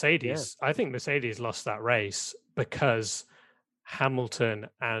think Mercedes lost that race because Hamilton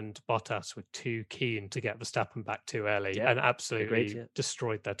and Bottas were too keen to get Verstappen back too early and absolutely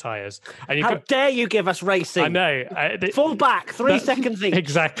destroyed their tyres. And how dare you give us racing? I know. Fall back 3 seconds each.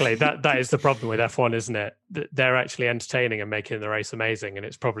 Exactly. That is the problem with F1, isn't it? They're actually entertaining and making the race amazing, and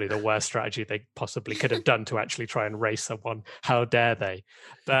it's probably the worst strategy they possibly could have done to actually try and race someone. How dare they?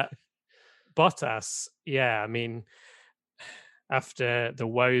 But Bottas, I mean, after the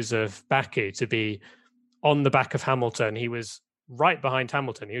woes of Baku, to be on the back of Hamilton, he was right behind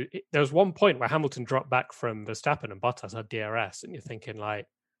Hamilton. There was one point where Hamilton dropped back from Verstappen and Bottas had DRS, and you're thinking like,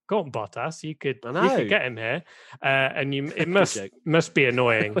 go on, Bottas, you could get him here, and it must be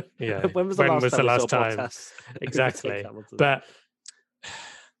annoying. Yeah, when was the last time? Exactly. But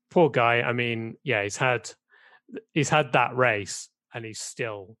poor guy. I mean, he's had that race, and he's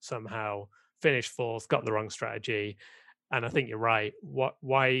still somehow finished 4th, got the wrong strategy, and I think you're right.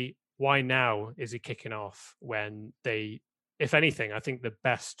 Why now is he kicking off when they? If anything, I think the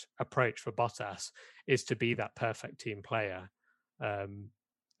best approach for Bottas is to be that perfect team player.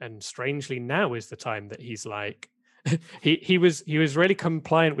 And strangely, now is the time that he's like, he was really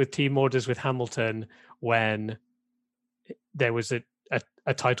compliant with team orders with Hamilton when there was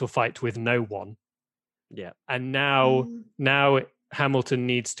a title fight with no one. Yeah. And now Hamilton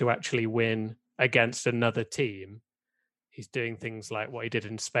needs to actually win against another team. He's doing things like what he did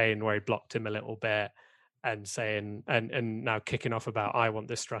in Spain, where he blocked him a little bit, and saying and now kicking off about, I want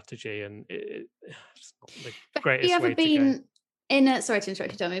this strategy, and it's not the greatest way to go. Sorry to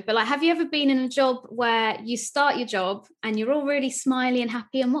interrupt you, Tommy, but have you ever been in a job where you start your job and you're all really smiley and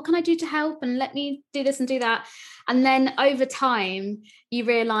happy, and what can I do to help, and let me do this and do that, and then over time you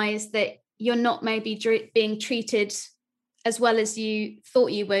realize that you're not maybe being treated as well as you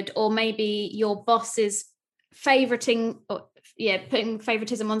thought you would, or maybe your boss is putting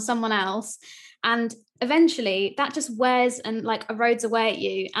favoritism on someone else, and eventually that just wears and like erodes away at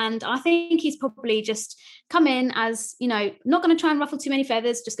you. And I think he's probably just come in as, you know, not going to try and ruffle too many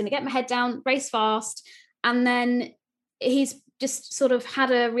feathers, just going to get my head down, race fast. And then he's just sort of had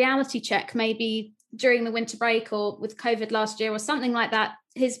a reality check, maybe during the winter break or with COVID last year or something like that.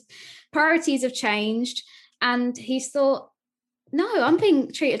 His priorities have changed and he's thought, no, I'm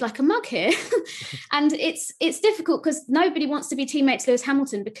being treated like a mug here. And it's difficult because nobody wants to be teammates Lewis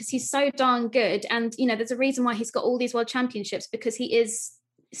Hamilton because he's so darn good. And, you know, there's a reason why he's got all these world championships, because he is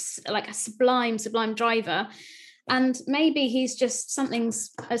like a sublime driver. And maybe he's just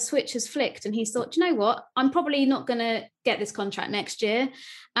a switch has flicked and he's thought, you know what, I'm probably not going to get this contract next year.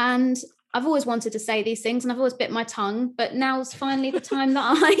 And I've always wanted to say these things and I've always bit my tongue, but now's finally the time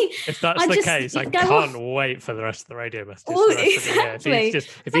that if that's the case, I can't wait for the rest of the Radio Masters. Exactly.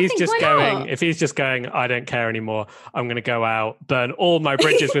 If he's just going, I don't care anymore, I'm going to go out, burn all my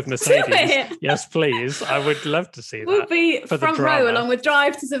bridges with Mercedes. Yes, please. I would love to see that. We'll be front row along with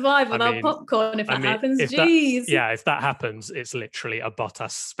Drive to Survive on our popcorn if that happens. Jeez. If that happens, it's literally a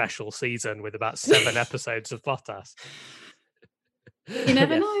Bottas special season with about 7 episodes of Bottas. You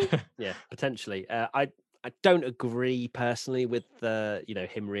never know. Yeah, potentially. I don't agree personally with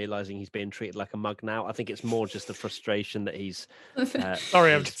him realizing he's being treated like a mug now. I think it's more just the frustration that he's.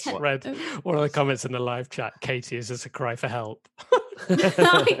 Sorry, I've just read one of the comments in the live chat. Katie is just a cry for help. You do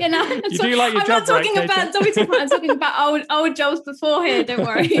like your I'm job, not talking right, about I'm talking about old jobs before here. Don't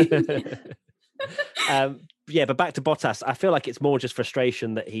worry. Yeah, but back to Bottas, I feel like it's more just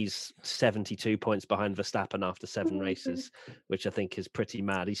frustration that he's 72 points behind Verstappen after 7 races, which I think is pretty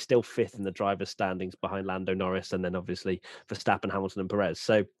mad. He's still 5th in the driver's standings behind Lando Norris and then obviously Verstappen, Hamilton and Perez.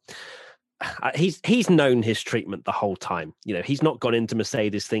 So he's known his treatment the whole time. You know, he's not gone into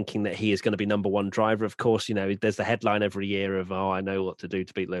Mercedes thinking that he is going to be number 1 driver. Of course, you know, there's the headline every year of, I know what to do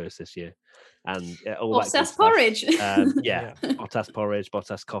to beat Lewis this year. And all Bottas porridge. Bottas porridge,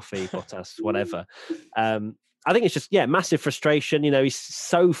 Bottas coffee, Bottas whatever. I think it's just massive frustration. You know, he's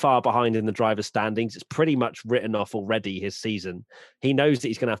so far behind in the driver's standings. It's pretty much written off already his season. He knows that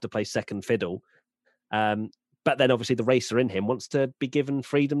he's going to have to play second fiddle. But then obviously the racer in him wants to be given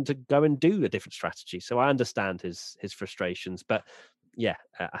freedom to go and do a different strategy. So I understand his frustrations, but I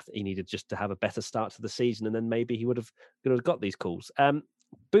think he needed just to have a better start to the season, and then maybe he would have got these calls.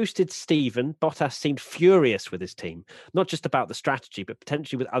 Boosted Stephen, Bottas seemed furious with his team, not just about the strategy, but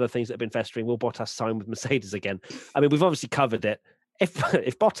potentially with other things that have been festering. Will Bottas sign with Mercedes again? I mean, we've obviously covered it. If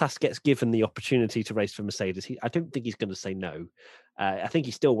Bottas gets given the opportunity to race for Mercedes, I don't think he's going to say no. I think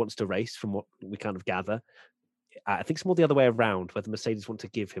he still wants to race from what we kind of gather. I think it's more the other way around, whether Mercedes want to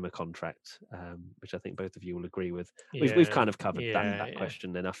give him a contract, which I think both of you will agree with. We've kind of covered that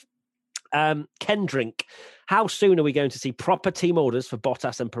question enough. Kendrick, how soon are we going to see proper team orders for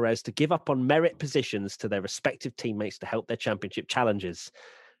Bottas and Perez to give up on merit positions to their respective teammates to help their championship challenges?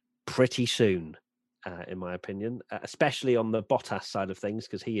 Pretty soon, in my opinion, especially on the Bottas side of things,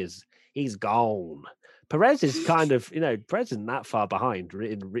 because he's gone. Perez is kind of, Perez isn't that far behind.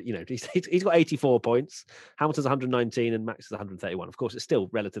 He's got 84 points. Hamilton's 119 and Max is 131. Of course, it's still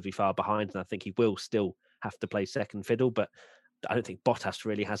relatively far behind, and I think he will still have to play second fiddle, but I don't think Bottas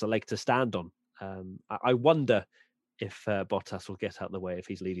really has a leg to stand on. I wonder if Bottas will get out of the way if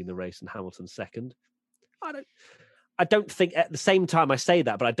he's leading the race and Hamilton's second. I don't think at the same time I say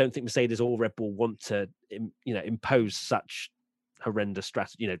that, but I don't think Mercedes or Red Bull want to, impose such horrendous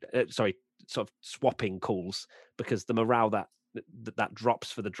strategy. Sort of swapping calls, because the morale that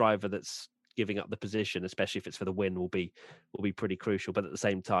drops for the driver that's giving up the position, especially if it's for the win, will be pretty crucial. But at the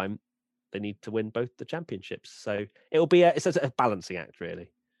same time, they need to win both the championships. So it'll be it's a balancing act,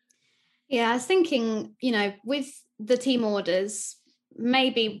 really. Yeah, I was thinking, with the team orders,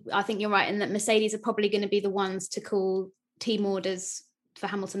 maybe I think you're right in that Mercedes are probably going to be the ones to call team orders for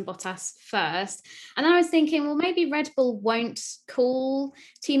Hamilton, Bottas first. And then I was thinking, well, maybe Red Bull won't call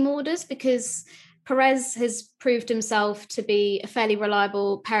team orders because Perez has proved himself to be a fairly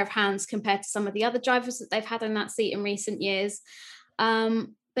reliable pair of hands compared to some of the other drivers that they've had in that seat in recent years.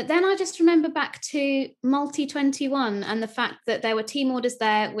 But then I just remember back to Multi 21 and the fact that there were team orders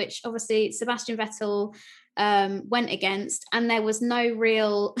there, which obviously Sebastian Vettel went against, and there was no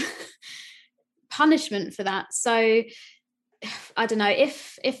real punishment for that. So I don't know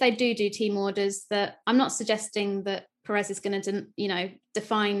if they do team orders, that I'm not suggesting that Perez is going to,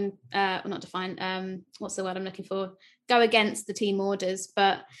 define, not define, what's the word I'm looking for? Go against the team orders,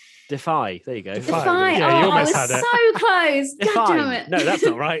 but defy. There you go. Defy. Yeah, you I was had it. so close. God damn it. No, that's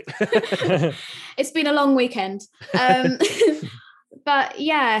not right. It's been a long weekend. But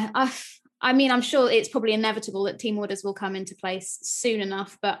yeah, I mean, I'm sure it's probably inevitable that team orders will come into place soon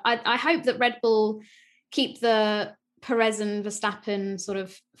enough. But I hope that Red Bull keep the Perez and Verstappen sort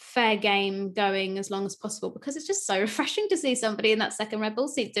of fair game going as long as possible, because it's just so refreshing to see somebody in that second Red Bull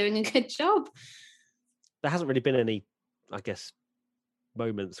seat doing a good job. There hasn't really been any, I guess,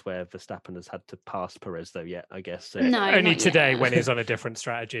 moments where Verstappen has had to pass Perez though yet, I guess. So. No, only today when he's on a different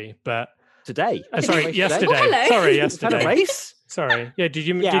strategy, but today. Sorry, yesterday. Oh, sorry, yesterday. Had a race. Sorry. Yeah, did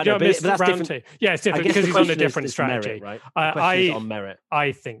you miss that's round two? Yeah, it's different because he's on a different strategy. Merit, right? On merit.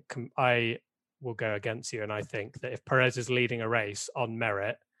 I think I will go against you, and I think that if Perez is leading a race on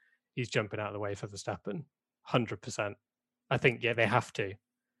merit, he's jumping out of the way for Verstappen, 100%. I think they have to.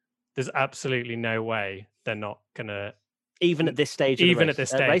 There's absolutely no way they're not gonna. Even at this stage, at this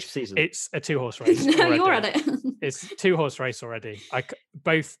stage, race season, it's a 2-horse race. No, already. you're at it. It's 2-horse race already.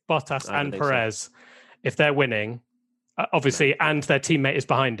 Both Bottas and Perez, if they're winning, obviously, and their teammate is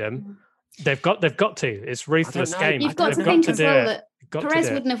behind them, they've got to. It's ruthless game. You've got to think as well that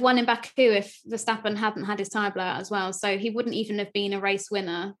Perez wouldn't have won in Baku if Verstappen hadn't had his tyre blowout as well. So he wouldn't even have been a race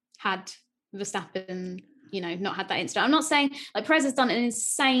winner had Verstappen, not had that incident. I'm not saying Perez has done an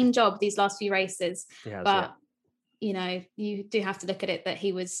insane job these last few races, but you do have to look at it that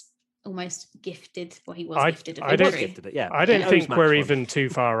he was almost gifted, or he was gifted. I don't think we're even too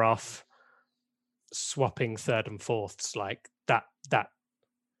far off swapping third and fourths like that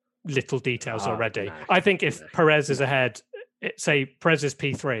little details already. No, I think if Perez is ahead, say Perez is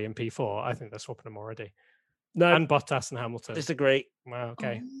P3 and P4, I think they're swapping them already. No, and Bottas and Hamilton. Disagree. Wow,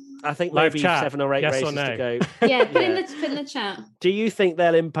 okay. I think Live maybe chat. 7 or 8 races to go. Yeah, put in the chat. Do you think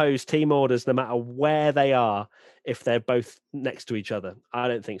they'll impose team orders no matter where they are if they're both next to each other? I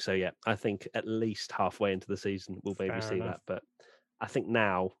don't think so yet. I think at least halfway into the season we'll maybe see that. But I think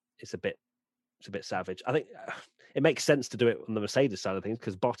now it's a bit savage. I think it makes sense to do it on the Mercedes side of things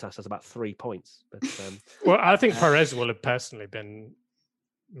because Bottas has about 3 points. But well, I think Perez will have personally been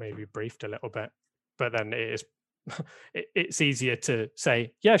maybe briefed a little bit, but then it's easier to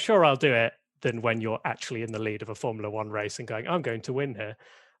say, yeah, sure, I'll do it, than when you're actually in the lead of a Formula One race and going, I'm going to win here.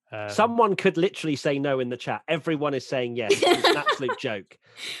 Someone could literally say no in the chat. Everyone is saying yes. It's an absolute joke.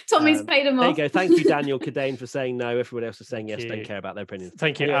 Tommy's paid them off. There you go. Thank you, Daniel Cadane, for saying no. Everyone else is saying yes. Don't care about their opinions.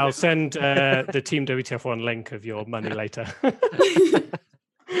 Thank you. I'll send the Team WTF1 link of your money later.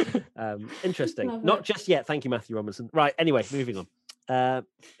 Interesting. Not just yet. Thank you, Matthew Robinson. Right. Anyway, moving on.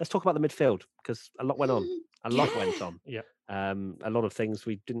 Let's talk about the midfield because a lot went on. A lot went on. Yeah. A lot of things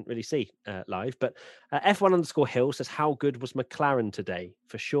we didn't really see live. But F1_Hill says, how good was McLaren today?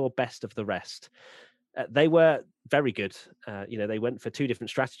 For sure, best of the rest. They were very good. They went for 2 different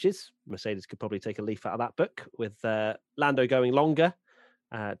strategies. Mercedes could probably take a leaf out of that book with Lando going longer,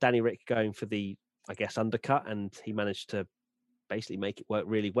 Danny Rick going for the, I guess, undercut, and he managed to basically make it work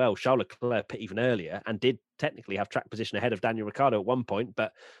really well. Charles Leclerc pit even earlier and did technically have track position ahead of Daniel Ricciardo at one point,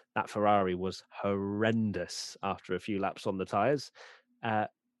 but that Ferrari was horrendous after a few laps on the tyres. But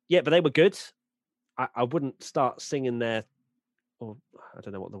they were good. I wouldn't start singing their, or I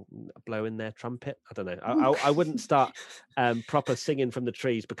don't know what blowing their trumpet. I don't know. I wouldn't start proper singing from the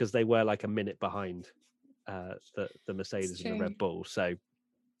trees because they were like a minute behind the Mercedes and the Red Bull. So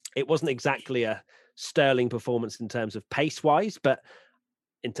it wasn't exactly a sterling performance in terms of pace wise, but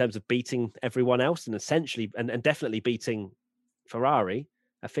in terms of beating everyone else and essentially and definitely beating Ferrari,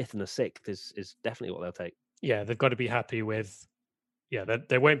 a 5th and a 6th is definitely what they'll take. Yeah, they've got to be happy with. Yeah,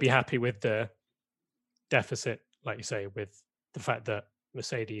 they won't be happy with the deficit, like you say, with the fact that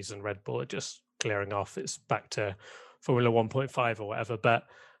Mercedes and Red Bull are just clearing off. It's back to Formula 1.5 or whatever. But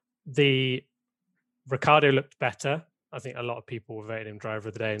the Ricciardo looked better. I think a lot of people were voting him driver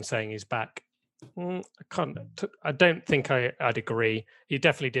of the day and saying he's back. I don't think I'd agree. He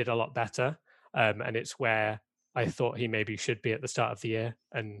definitely did a lot better, and it's where I thought he maybe should be at the start of the year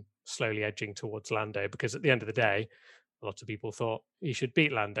and slowly edging towards Lando, because at the end of the day, a lot of people thought he should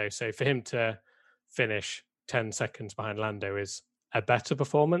beat Lando. So for him to finish 10 seconds behind Lando is a better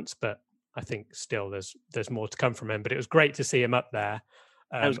performance, but I think still there's more to come from him. But it was great to see him up there.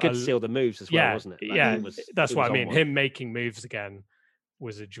 It was good to see all the moves as well, wasn't it? That's what I mean. Him making moves again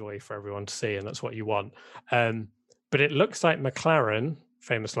was a joy for everyone to see, and that's what you want. But it looks like McLaren,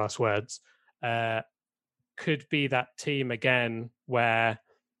 famous last words, could be that team again where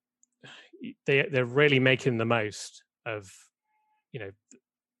they're really making the most of, if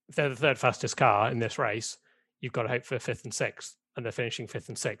they're the third fastest car in this race, you've got to hope for 5th and 6th, and they're finishing 5th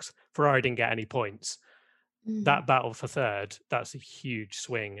and 6th. Ferrari didn't get any points. That battle for 3rd, that's a huge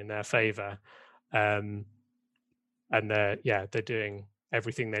swing in their favour. And they're doing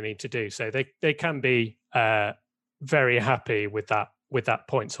everything they need to do. So they can be very happy with that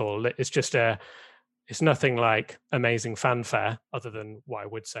points haul. It's just it's nothing like amazing fanfare, other than what I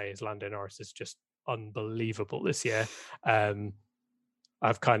would say is Lando Norris is just unbelievable this year.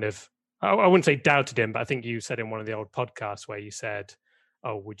 I've kind of, I wouldn't say doubted him, but I think you said in one of the old podcasts where you said,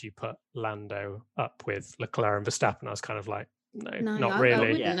 oh, would you put Lando up with Leclerc and Verstappen? I was kind of like, no, not really.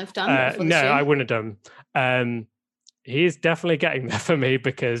 I wouldn't have done no, I wouldn't have done. He is definitely getting there for me,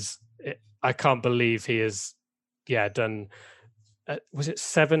 because I can't believe he has, done, was it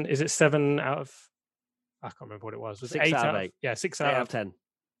 7? Is it 7 out of, I can't remember what it was. Was 6 it 8 out of 8? Yeah, 6 out out of 10.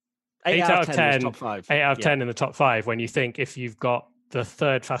 8 out of 10, top 5. 8 out of 10 in the top 5. When you think if you've got the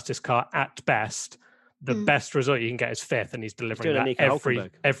 3rd fastest car at best, the best result you can get is 5th, and he's delivering that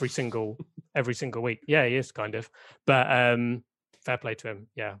every single week. Yeah, he is kind of. But fair play to him.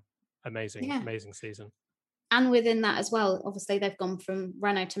 Yeah, amazing season. And within that as well, obviously they've gone from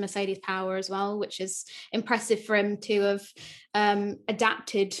Renault to Mercedes power as well, which is impressive for him to have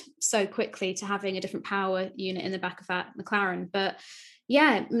adapted so quickly to having a different power unit in the back of that McLaren. But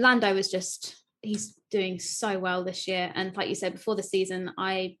yeah, Lando he's doing so well this year. And like you said, before the season,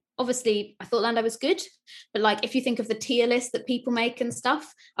 I thought Lando was good, but like if you think of the tier list that people make and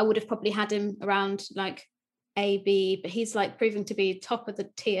stuff, I would have probably had him around like A, B, but he's like proving to be top of the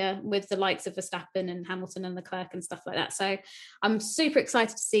tier with the likes of Verstappen and Hamilton and Leclerc and stuff like that. So I'm super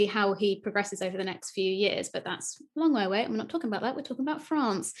excited to see how he progresses over the next few years, but that's a long way away. I'm not talking about that. We're talking about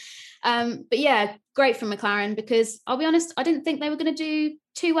France. But yeah, great for McLaren, because I'll be honest, I didn't think they were going to do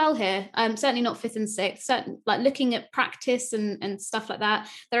too well here. Certainly not 5th and 6th. Certainly, like looking at practice and stuff like that,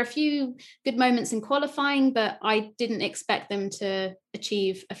 there are a few good moments in qualifying, but I didn't expect them to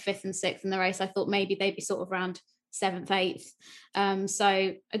achieve a 5th and 6th in the race. I thought maybe they'd be sort of around 7th, 8th.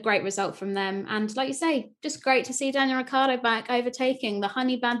 So a great result from them. And like you say, just great to see Daniel Ricciardo back overtaking. The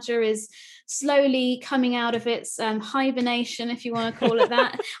Honey Badger is slowly coming out of its hibernation, if you want to call it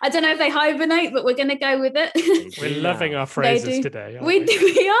that. I don't know if they hibernate, but we're going to go with it. We're loving our phrases today. We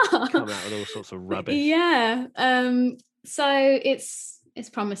are. Come out with all sorts of rubbish. Yeah. So it's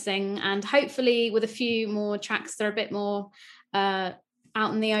promising, and hopefully with a few more tracks that are a bit more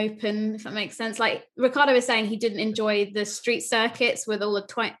out in the open, if that makes sense. Like Ricciardo was saying, he didn't enjoy the street circuits with all the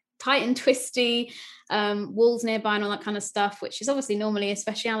tight and twisty walls nearby and all that kind of stuff, which is obviously normally a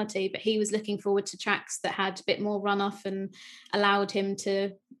speciality, but he was looking forward to tracks that had a bit more runoff and allowed him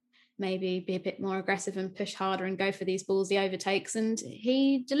to maybe be a bit more aggressive and push harder and go for these ballsy overtakes, and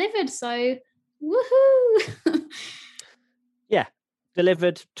he delivered. So woohoo. Yeah,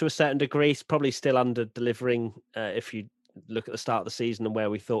 delivered to a certain degree, probably still under delivering if you look at the start of the season and where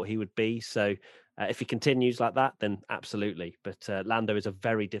we thought he would be. So if he continues like that, then absolutely. But Lando is a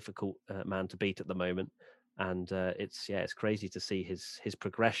very difficult man to beat at the moment, and it's crazy to see his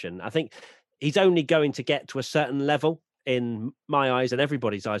progression. I think he's only going to get to a certain level in my eyes and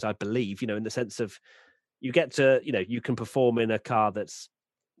everybody's eyes, I believe, in the sense of you get to, you can perform in a car that's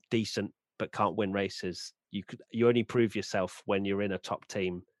decent but can't win races. You only prove yourself when you're in a top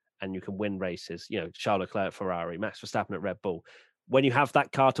team and you can win races. Charles Leclerc at Ferrari, Max Verstappen at Red Bull. When you have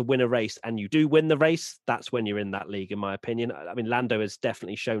that car to win a race and you do win the race, that's when you're in that league, in my opinion. I mean, Lando has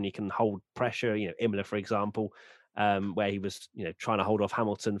definitely shown he can hold pressure. Imola, for example, where he was, trying to hold off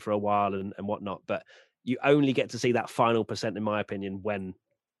Hamilton for a while and whatnot. But you only get to see that final percent, in my opinion, when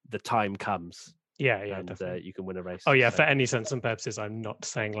the time comes. Yeah, and definitely. You can win a race. Oh, yeah, so. For any sense and purposes, I'm not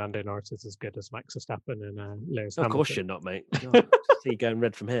saying Lando Norris is as good as Max Verstappen and Lewis Hamilton. Of course you're not, mate. See you going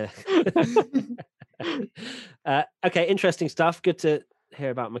red from here. Okay, interesting stuff. Good to hear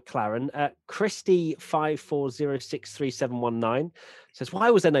about McLaren. Christy 54063719 says, why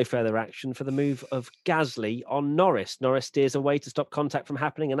was there no further action for the move of Gasly on Norris? Norris steers away to stop contact from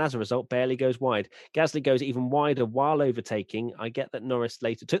happening and as a result barely goes wide. Gasly goes even wider while overtaking. I get that Norris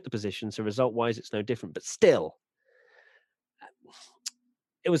later took the position, so result wise it's no different, but still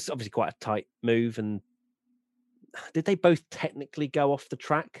it was obviously quite a tight move. And did they both technically go off the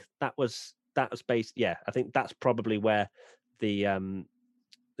track? That was based. Yeah, I think that's probably where the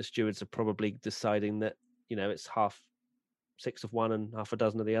stewards are probably deciding that, it's half 6 of one and half a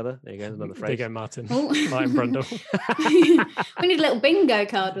dozen of the other. There you go, another phrase. There you go, Martin. Martin Brundle. We need a little bingo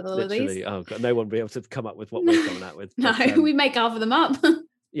card with all Literally, of these. Oh God, no one will be able to come up with what we're coming out with. No, but, we make half of them up.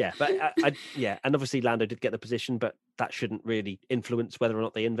 Yeah, but and obviously Lando did get the position, but that shouldn't really influence whether or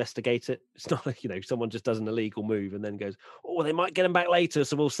not they investigate it. It's not like, someone just does an illegal move and then goes, oh, they might get him back later,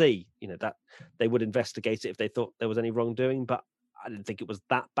 so we'll see. That they would investigate it if they thought there was any wrongdoing, but I didn't think it was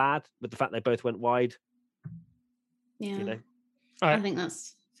that bad with the fact they both went wide. Yeah, I think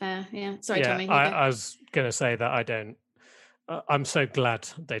that's fair. Yeah, sorry, Tommy. I was going to say that I'm so glad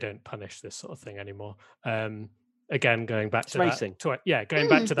they don't punish this sort of thing anymore. Again, going back to racing. Going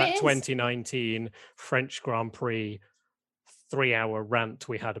back to that 2019 French Grand Prix 3-hour rant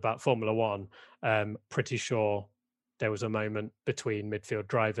we had about Formula One. Pretty sure there was a moment between midfield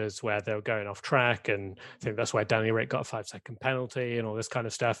drivers where they were going off track, and I think that's where Danny Rick got a 5-second penalty and all this kind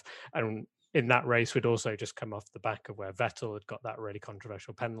of stuff. And in that race, we'd also just come off the back of where Vettel had got that really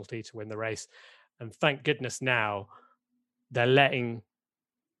controversial penalty to win the race. And thank goodness now they're letting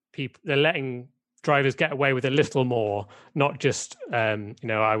drivers get away with a little more, not just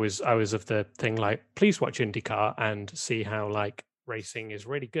I was of the thing like, please watch IndyCar and see how like racing is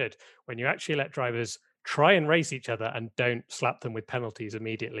really good when you actually let drivers try and race each other and don't slap them with penalties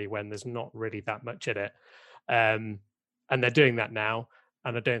immediately when there's not really that much in it. And they're doing that now,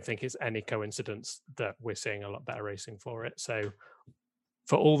 and I don't think it's any coincidence that we're seeing a lot better racing for it. So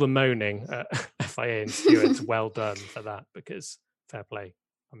for all the moaning at FIA and stewards, well done for that, because fair play,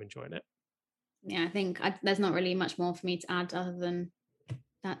 I'm enjoying it. Yeah, I think there's not really much more for me to add other than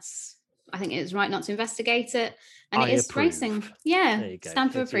I think it's right not to investigate it, and it is racing. Yeah,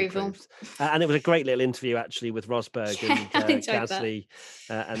 stand for approval. And it was a great little interview actually with Rosberg and Gasly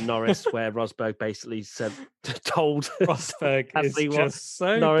and Norris, where Rosberg basically told Rosberg Gasly is what just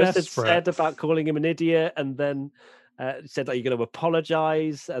so Norris desperate. had said about calling him an idiot, and then said that you're going to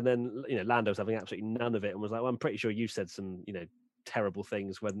apologize, and then Lando was having absolutely none of it and was like, well, I'm pretty sure you said some terrible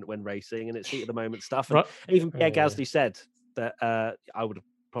things when racing, and it's heat of the moment stuff. And even Pierre Gasly said that I would have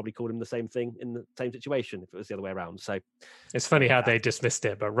probably called him the same thing in the same situation if it was the other way around. So it's funny how they dismissed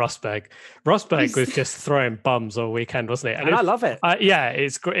it, but Rosberg was just throwing bums all weekend, wasn't it? And I love it.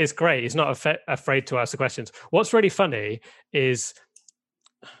 It's great. He's not afraid to ask the questions. What's really funny is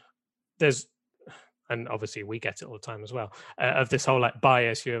and obviously we get it all the time as well, of this whole like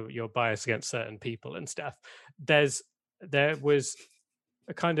bias, you're biased against certain people and stuff. There was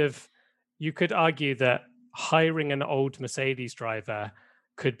a kind of, you could argue that hiring an old Mercedes driver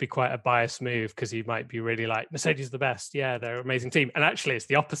could be quite a biased move, because he might be really like, Mercedes is the best. Yeah, they're an amazing team. And actually it's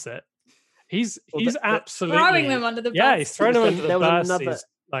the opposite. He's absolutely throwing them under the bus. Yeah, he's throwing them under the bus. He's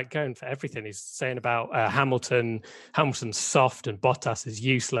like going for everything. He's saying about Hamilton's soft and Bottas is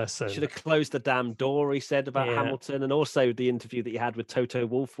useless. And should have closed the damn door, he said about Hamilton. And also the interview that he had with Toto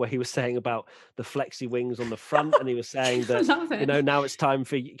Wolff, where he was saying about the flexi wings on the front, and he was saying that now it's time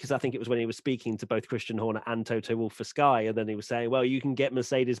for, because I think it was when he was speaking to both Christian Horner and Toto Wolff for Sky, and then he was saying, well, you can get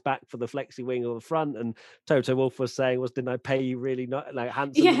Mercedes back for the flexi wing on the front, and Toto Wolff was saying, didn't I pay you really not like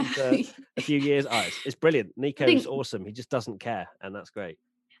handsomely for a few years? It's brilliant. Nico's awesome. He just doesn't care, and that's great.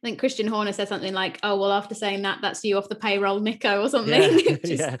 I think Christian Horner said something like, oh, well, after saying that, that's you off the payroll, Nico, or something.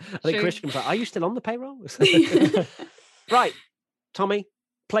 Yeah. I think Christian was like, are you still on the payroll? Right, Tommy,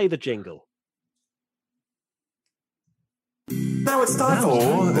 play the jingle. Now it's time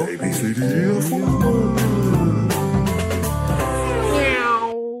for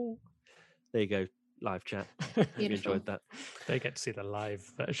There you go, live chat. Hope you enjoyed that. They get to see the live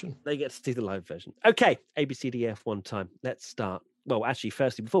version. Okay, ABCDF1 time. Let's start. Well, actually,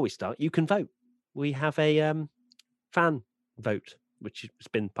 firstly, before we start, you can vote. We have a fan vote, which has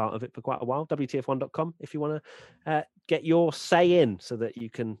been part of it for quite a while. WTF1.com, if you want to get your say in so that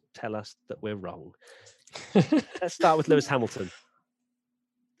you can tell us that we're wrong. Let's start with Lewis Hamilton.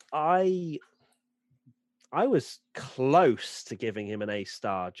 I was close to giving him an A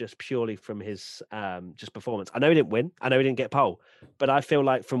star just purely from his just performance. I know he didn't win. I know he didn't get pole, but I feel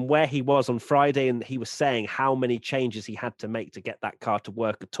like from where he was on Friday, and he was saying how many changes he had to make to get that car to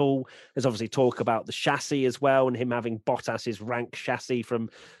work at all. There's obviously talk about the chassis as well, and him having Bottas's rank chassis from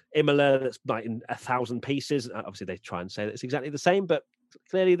Imola that's like in 1,000 pieces. Obviously, they try and say that it's exactly the same, but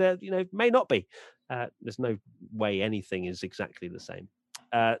clearly there, may not be. There's no way anything is exactly the same.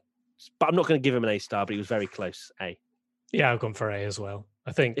 But I'm not going to give him an A star, but he was very close. A. Yeah, I've gone for A as well.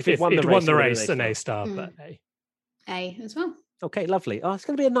 I think if it won the race, an A star, but A. A as well. Okay, lovely. Oh, it's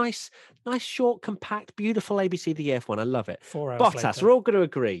going to be a nice, short, compact, beautiful ABCDF one. I love it. 4 hours Bottas, later. we're all going to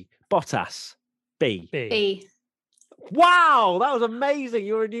agree. Bottas, B. B. Wow, that was amazing.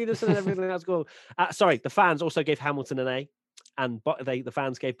 You were in unison and everything. That's cool. Sorry, the fans also gave Hamilton an A, and the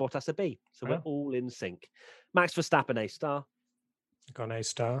fans gave Bottas a B. So we're all in sync. Max Verstappen, A star. Got an A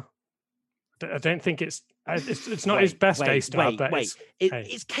star. I don't think it's It's not his best A star, but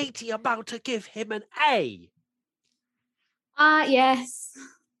is Katie about to give him an A? Yes.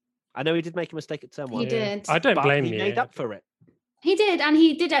 I know he did make a mistake at turn 1. He did. I don't blame you. He made up for it. He did, and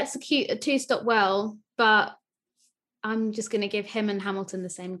he did execute a 2-stop well, but I'm just going to give him and Hamilton the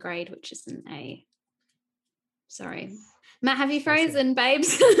same grade, which is an A. Sorry. Matt, have you frozen,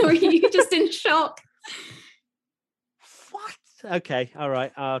 babes? Or are you just in shock? What? Okay, all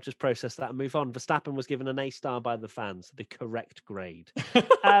right. I'll just process that and move on. Verstappen was given an A star by the fans, the correct grade.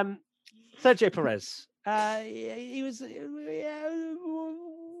 Sergio Perez. He was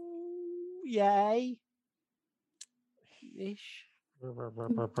yay ish.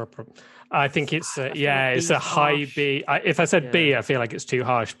 I think it's it's a high B. If I said B, I feel like it's too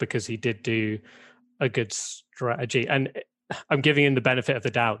harsh because he did do a good strategy, and I'm giving him the benefit of the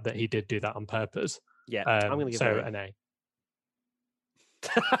doubt that he did do that on purpose. Yeah, I'm going to give an A.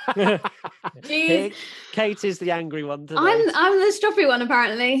 Kate is the angry one today. I'm the stroppy one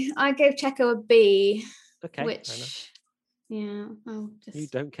apparently. I gave Checo a B. Okay, which you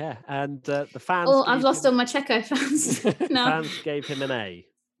don't care, and the fans. Oh, I've lost all my Checo fans. No, fans gave him an A.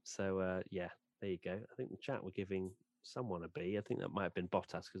 So there you go. I think the chat were giving someone a B. I think that might have been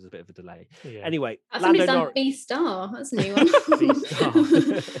Bottas because there's a bit of a delay. Yeah. Anyway, somebody's done B star. That's a new one. B star.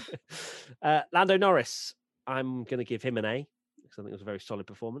 Lando Norris. I'm going to give him an A because I think it was a very solid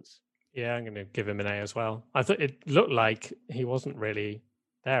performance. Yeah, I'm going to give him an A as well. I thought it looked like he wasn't really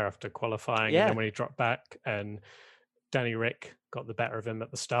there after qualifying, and then when he dropped back, and Danny Rick got the better of him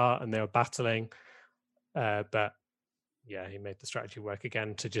at the start, and they were battling. But yeah, he made the strategy work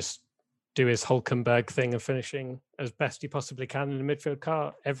again to just do his Hulkenberg thing of finishing as best he possibly can in a midfield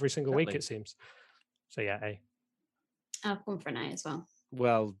car every single week, it seems. So yeah, A. I've gone for an A as well.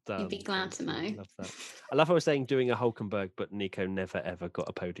 Well done. You'd be glad to know. I love that. I love how we're saying doing a Hulkenberg, but Nico never ever got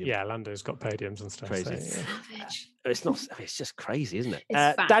a podium. Yeah, Lando's got podiums and stuff. Crazy. Savage. It's not. It's just crazy, isn't it?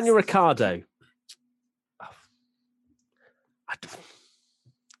 It's Daniel Ricciardo.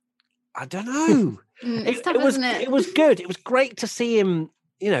 I don't know. It's tough, isn't it? It was good. It was great to see him,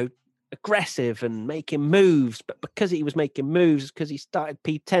 aggressive and making moves. But because he was making moves, because he started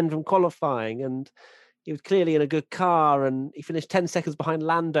P10 from qualifying, and he was clearly in a good car, and he finished 10 seconds behind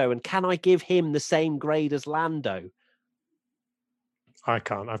Lando. And can I give him the same grade as Lando? I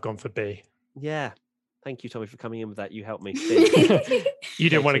can't. I've gone for B. Yeah. Thank you, Tommy, for coming in with that. You helped me. You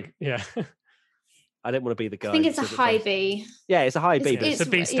didn't want to. Yeah. I didn't want to be the guy. I think it's a high B. Yeah, it's a high B. But it's a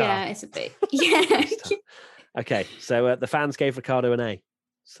B star. Yeah, it's a B. Yeah. Okay, so the fans gave Ricciardo an A.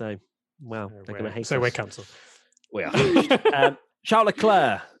 So, they're going to hate us. So we're cancelled. We are. Charles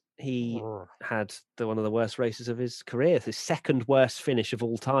Leclerc. He had one of the worst races of his career. His second worst finish of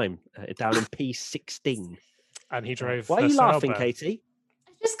all time, down in P16. And he drove. Why are you laughing, Katie?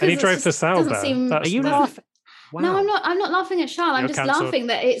 And he drove for Sauber. Are you laughing? Wow. No, I'm not. I'm not laughing at Charles. I'm just laughing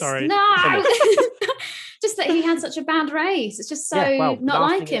that it's just that he had such a bad race. It's just so not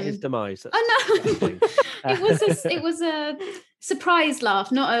like him. His demise. It was a surprise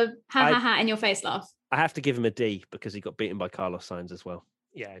laugh, not a ha in your face laugh. I have to give him a D because he got beaten by Carlos Sainz as well.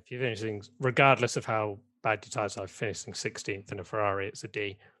 Yeah, if you're finishing, regardless of how bad your tires are, finishing 16th in a Ferrari, it's a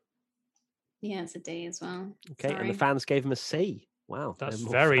D. Yeah, it's a D as well. Okay, Sorry. and the fans gave him a C. Wow, that's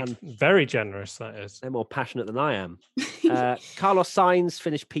very generous. That is. They're more passionate than I am. Carlos Sainz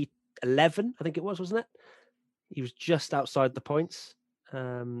finished P11, I think it was, wasn't it? He was just outside the points.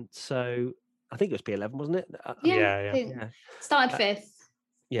 So I think it was P11, wasn't it? Yeah. Started fifth.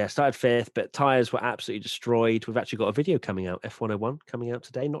 Yeah, started fifth, but tyres were absolutely destroyed. We've actually got a video coming out, F101, coming out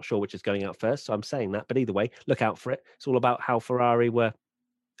today. Not sure which is going out first, so I'm saying that. But either way, look out for it. It's all about how Ferrari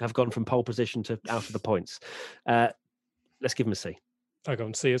have gone from pole position to out of the points. Let's give him a C. I'll go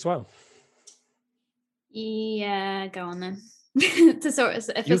and C as well. Yeah, go on then. To sort of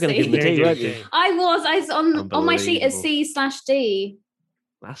you're going to give him a D, weren't you? I was on my sheet as C/D.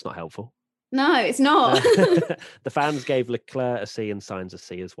 That's not helpful. No, it's not. The fans gave Leclerc a C and Sainz a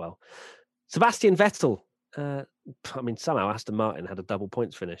C as well. Sebastian Vettel. Somehow Aston Martin had a double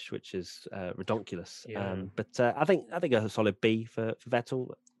points finish, which is redonkulous. Yeah. But I think a solid B for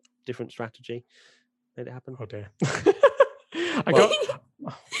Vettel. Different strategy made it happen. Oh dear. I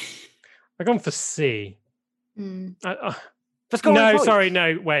gone for C. Mm. Sorry.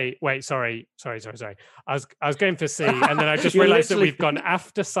 I was going for C, and then I just realised that we've gone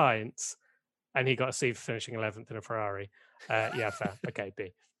after Science, and he got a C for finishing 11th in a Ferrari. Yeah, fair. Okay,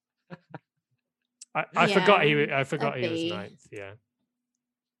 B. I forgot he was 9th. Yeah.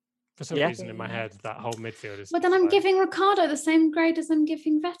 For some reason in my head, that whole midfield is. But then I'm giving Ricciardo the same grade as I'm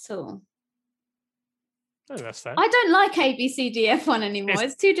giving Vettel. Oh, that's fair. I don't like ABCDF1 anymore.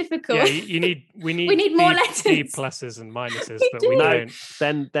 It's too difficult. Yeah, we need more D, letters. D pluses and minuses, but do. we No,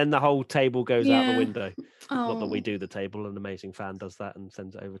 don't. then the whole table goes out the Yeah. window. Oh. Not that we do the table. An amazing fan does that and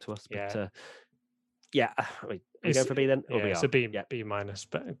sends it over to us. But Yeah. we go for B then? Yeah, Or we it's are? a B, Yeah. B minus,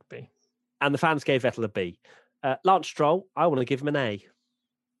 but B. And the fans gave Vettel a B. Lance Stroll, I want to give him an A.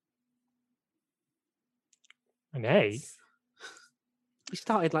 An A? He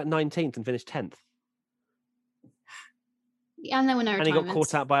started like 19th and finished 10th. Yeah, and there were no And he got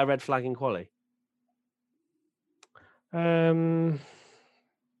retirements. caught out by a red flag in quali. I'll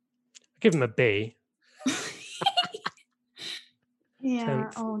give him a B. Yeah.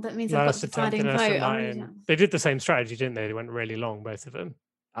 10th. Oh, that means I've got Last the attempt deciding in vote. Aston Martin. They did the same strategy, didn't they? They went really long, both of them.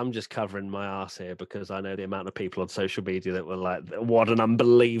 I'm just covering my arse here because I know the amount of people on social media that were like, what an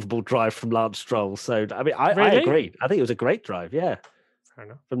unbelievable drive from Lance Stroll. So, I mean, I Really? agree. I think it was a great drive. Yeah. Fair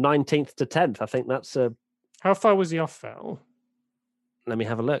enough. From 19th to 10th. I think that's How far was he off Vettel? let me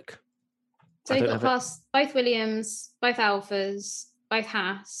have a look. So I he don't got have it. past both Williams, both Alphas, both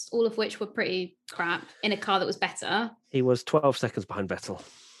Haas, all of which were pretty crap in a car that was better. He was 12 seconds behind Vettel.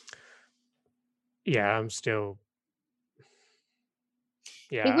 Yeah, I'm still.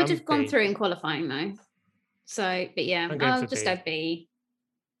 Yeah, he would I'm have gone B. through in qualifying though. So, but yeah, I'm going I'll for just B. go B.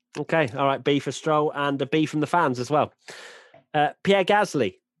 Okay. All right. B for Stroll and a B from the fans as well. Pierre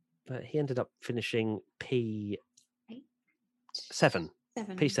Gasly. He ended up finishing P7. Seven.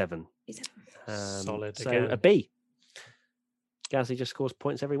 P7. P7. Solid So again. a B. Gasly just scores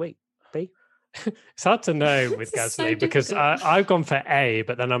points every week. B. It's hard to know with This is so Gasly because difficult. I've gone for A,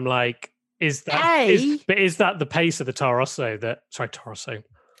 but then I'm like, is that A? is that the pace of the Toro Rosso that? Sorry, Toro Rosso.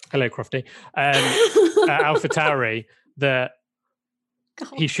 Hello, Crofty. Alpha Tauri that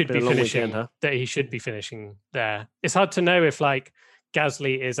he should Been be a long finishing. weekend, huh? That he should be finishing there. It's hard to know if like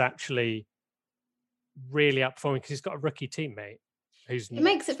Gasly is actually really outperforming because he's got a rookie teammate who's. It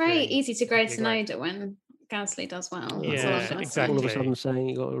makes it very doing easy to grade particularly Tsunoda when Gasly does well. That's Yeah, all I'm gonna say. All of a exactly. sudden saying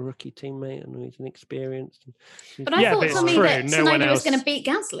you got a rookie teammate and he's inexperienced. But I Yeah, thought but it's Tommy true, that no one Tsunoda was going else- to beat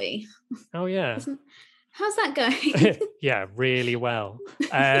Gasly. Oh yeah. How's that going? Yeah, really well.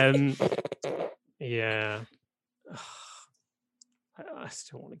 Yeah. I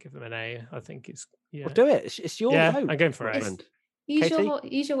still want to give him an A. I think it's Well, do it. It's your Yeah, vote. I'm going for my A. friend.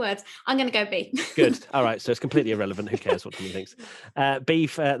 use your words. I'm going to go B. Good. All right. So it's completely irrelevant. Who cares what Tommy thinks? B.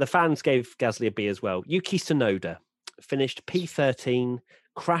 The fans gave Gasly a B as well. Yuki Tsunoda finished P13,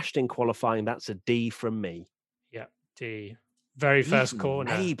 crashed in qualifying. That's a D from me. Yeah, D. Very first Even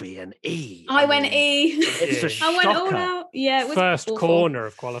corner. Maybe an E. I went E. It's a I went all shocker. out. Yeah, it was First awful. corner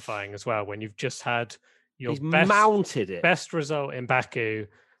of qualifying as well, when you've just had your He's best, mounted it. best result in Baku.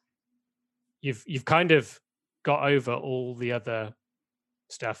 You've kind of got over all the other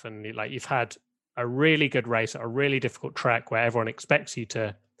stuff, and you've had a really good race at a really difficult track where everyone expects you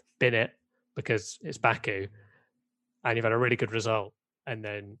to bin it because it's Baku, and you've had a really good result, and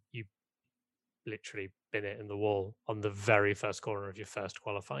then you literally bin it in the wall on the very first corner of your first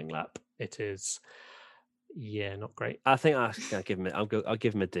qualifying lap. It is, not great. I think I'll give him it. I'll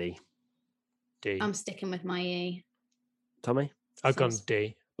give him a D. D. I'm sticking with my E. Tommy? I've gone Sounds-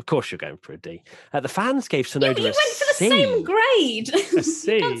 D. Of course you're going for a D. The fans gave Yeah, Tsunoda but you a went for the C. same grade. A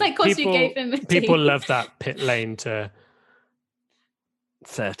C. You can't say, of course you gave him a D. People love that pit lane to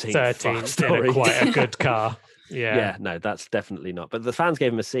 13th. 13th in a quite a good car. Yeah, no, that's definitely not. But the fans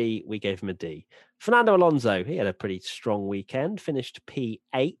gave him a C. We gave him a D. Fernando Alonso, he had a pretty strong weekend, finished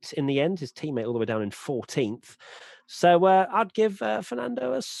P8 in the end, his teammate all the way down in 14th. So I'd give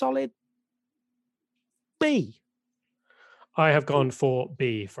Fernando a solid B. I have gone for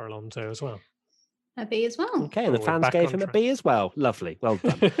B for Alonso as well. A B as well. Okay, and the we're fans back gave on him a track. B as well. Lovely. Well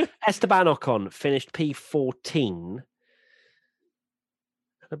done. Esteban Ocon finished P14. Had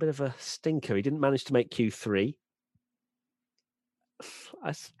a bit of a stinker. He didn't manage to make Q3.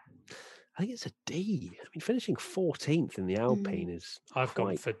 I think it's a D. I mean, finishing 14th in the Alpine is I've gone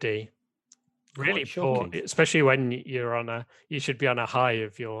quite- for D. Really quite poor, shocking. especially when you should be on a high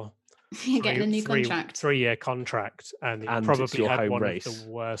of your You're getting a new contract. 3-year contract, and, And he it's probably your had home one race. of the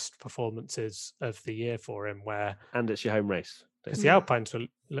worst performances of the year for him, where and it's your home race. because the Alpines were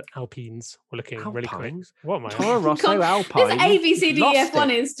looking really quick. Alpines? What am I? Toro Rosso God, Alpine. This lost ABCDF1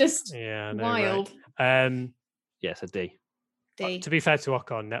 it. is just Yeah, I know, wild. right? Yes, a D. D. To be fair to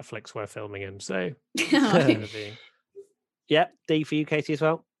Ocon, Netflix were filming him, so D. Yep, D for you, Katie, as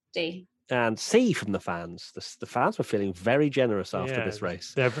well. D. And C from the fans. The fans were feeling very generous after yeah, this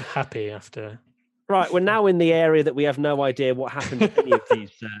race. they're happy after. Right, we're now in the area that we have no idea what happened to any of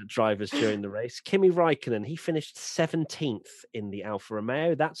these drivers during the race. Kimi Raikkonen, he finished 17th in the Alfa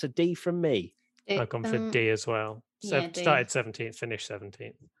Romeo. That's a D from me. I've gone for D as well. So started 17th, finished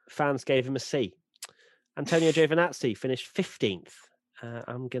 17th. Fans gave him a C. Antonio Giovinazzi finished 15th.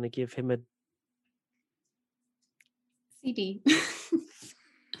 I'm going to give him a CD.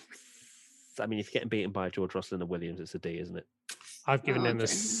 I mean, if you're getting beaten by George Russell and Williams, it's a D, isn't it? I've given him a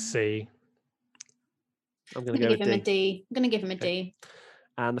C. I'm going to give him a D. I'm going to give him a D.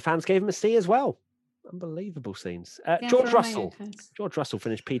 And the fans gave him a C as well. Unbelievable scenes. George Russell. George Russell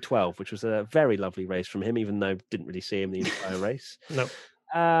finished P12, which was a very lovely race from him, even though didn't really see him the entire race. No.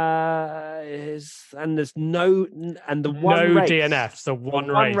 And there's no race, DNFs. The one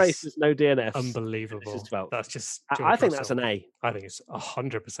race is no DNFs. Unbelievable. That's just. I think that's an A. I think it's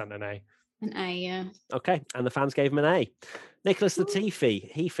 100% an A. An A, yeah. Okay, and the fans gave him an A. Nicholas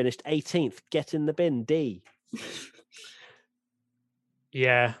Latifi, he finished 18th. Get in the bin, D.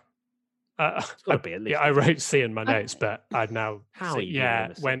 Yeah. It's got to be at least. I wrote C in my notes, but I'd now. How are you?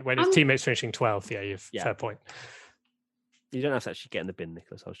 Yeah, when his teammates finishing 12th, fair point. You don't have to actually get in the bin,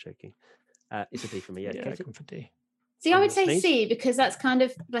 Nicholas. I was joking. It's a D for me. Yeah, I'm for D. See, I would say C because that's kind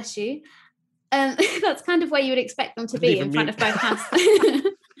of, bless you, that's kind of where you would expect them to be in front of both hands.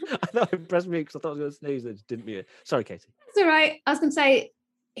 I thought I pressed mute because I thought I was going to snooze and didn't mute it. Sorry, Katie. It's all right. I was going to say,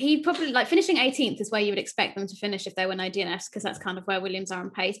 he probably, finishing 18th is where you would expect them to finish if there were no DNFs, because that's kind of where Williams are on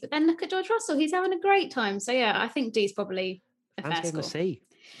pace. But then look at George Russell. He's having a great time. So, yeah, I think D is probably a fair score. A C.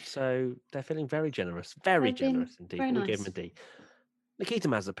 So they're feeling very generous. Very generous indeed. Very nice. We gave him a D. Nikita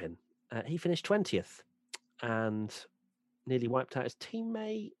Mazepin, he finished 20th and nearly wiped out his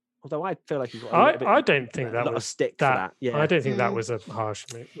teammate. Although I feel like he's got I don't think that was a stick for that. Yeah. I don't think that was a harsh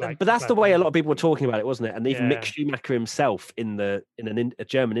move. But that's the way a lot of people were talking about it, wasn't it? And even Mick Schumacher himself in a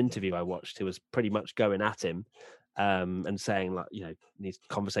German interview I watched, who was pretty much going at him and saying, like, these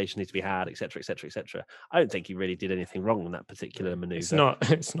conversations need to be had, etc., etc., etc. I don't think he really did anything wrong in that particular maneuver.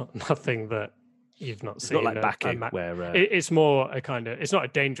 It's not nothing that you've not seen. It's not like Baku, where it's more a kind of. It's not a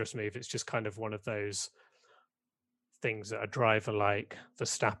dangerous move. It's just kind of one of those things that a driver like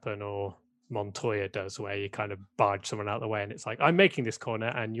Verstappen or Montoya does, where you kind of barge someone out of the way, and it's like, I'm making this corner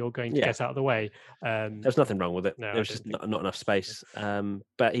and you're going to get out of the way. There's nothing wrong with it. No, there was just not enough space.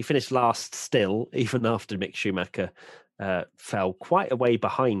 But he finished last still, even after Mick Schumacher fell quite a way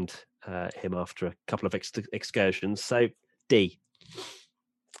behind him after a couple of excursions. So D.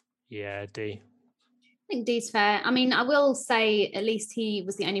 Yeah, D. I think D's fair. I mean, I will say at least he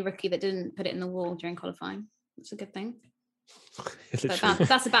was the only rookie that didn't put it in the wall during qualifying. It's a good thing.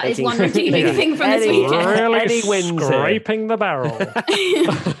 That's about his one redeeming thing from this weekend. Really wins scraping the barrel.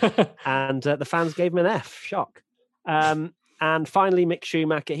 And the fans gave him an F. Shock. And finally, Mick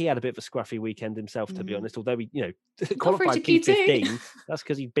Schumacher, he had a bit of a scruffy weekend himself, to be honest. Although he, qualified P15, that's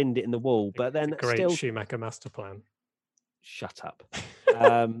because he binned it in the wall. But then great Schumacher master plan. Shut up.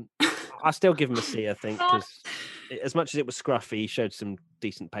 I still give him a C, I think, because as much as it was scruffy, he showed some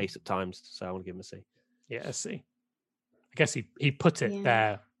decent pace at times. So I want to give him a C. Yeah, a C. I guess he put it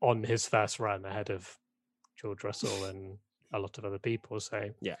there on his first run ahead of George Russell and a lot of other people.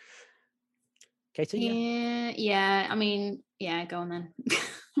 So yeah. Katie? Yeah. I mean, go on then.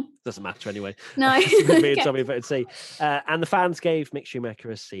 Doesn't matter anyway. No. Me and Tommy voted C. And the fans gave Mick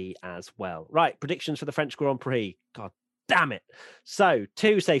Schumacher a C as well. Right, predictions for the French Grand Prix. God damn it. So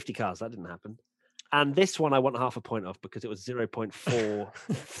 2 safety cars. That didn't happen. And this one I want half a point off because it was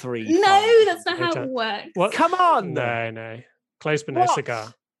 0.43. No, that's not how it works. What? Come on. No. Close but no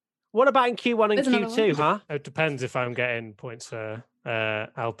cigar. What about in Q1 and Q2, huh? It depends if I'm getting points for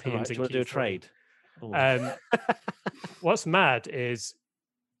Alpines. Right, do you want to do a trade? What's mad is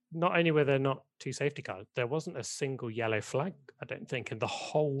not only were there not 2 safety cars, there wasn't a single yellow flag, I don't think, in the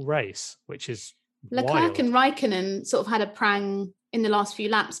whole race, which is Leclerc and Raikkonen sort of had a prang in the last few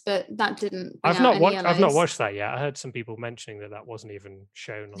laps, but that didn't. I've not watched that yet. I heard some people mentioning that wasn't even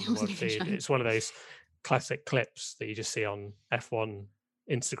shown on the world feed. It's one of those classic clips that you just see on F1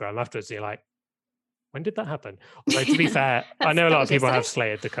 Instagram afterwards. And you're like, when did that happen? Although to be fair, I know a lot of people have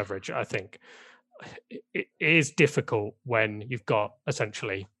slated the coverage. I think it is difficult when you've got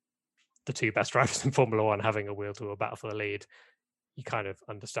essentially the 2 best drivers in Formula One having a wheel-to-wheel battle for the lead. You kind of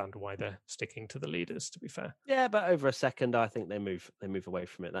understand why they're sticking to the leaders, to be fair. Yeah, but over a second, I think they move away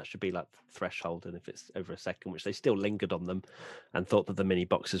from it. That should be like threshold, and if it's over a second, which they still lingered on them and thought that the mini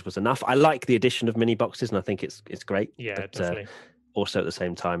boxes was enough. I like the addition of mini boxes, and I think it's great. Yeah, but, definitely. Also, at the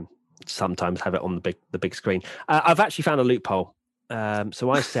same time, sometimes have it on the big screen. I've actually found a loophole.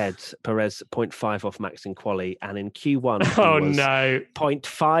 So I said Perez 0.5 off max in quali, and in Q1 oh no,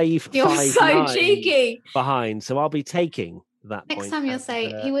 0.5. You're so cheeky behind. So I'll be taking that Next point. time you'll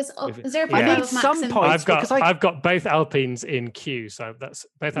say he was 0.5 I need of some Max. points. I've got both Alpines in Q, so that's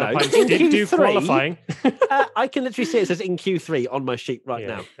both No, Alpines in did do Q3, qualifying. I can literally see it says in Q3 on my sheet right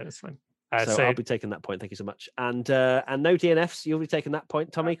now. That's fine. So I'll be taking that point. Thank you so much. And no DNFs. You'll be taking that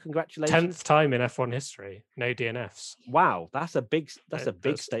point, Tommy. Congratulations. 10th time in F1 history, no DNFs. Wow, that's a big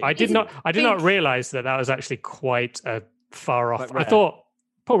statement. I did not realize that was actually quite a far off. Quite I thought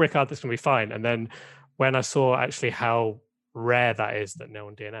Paul Ricard, this can be fine, and then when I saw actually how rare that is that no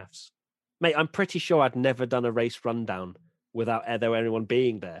one DNFs. Mate, I'm pretty sure I'd never done a race rundown without anyone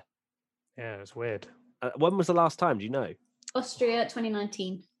being there. Yeah, it's weird. When was the last time? Do you know? Austria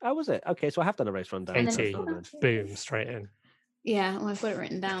 2019. Oh, was it? Okay, so I have done a race rundown. 80. Boom, straight in. Yeah, well, I've got it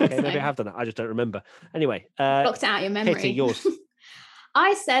written down. Okay, maybe I have done it. I just don't remember. Anyway. Blocked it out your memory. Katie, yours.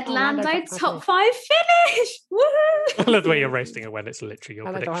 I said Lando top 5 finish. Woohoo! I love the way you're roasting it when it's literally your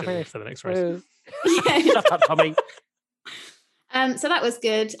prediction for the next race. Shut up, Tommy. So that was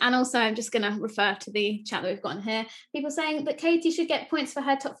good. And also, I'm just going to refer to the chat that we've got in here. People saying that Katie should get points for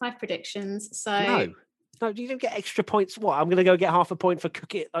her top 5 predictions. So No, you don't get extra points. What? I'm going to go get half a point for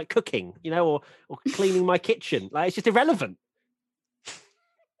cooking, or cleaning my kitchen. Like, it's just irrelevant.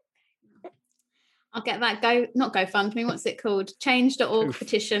 I'll get that not GoFundMe. What's it called? Change.org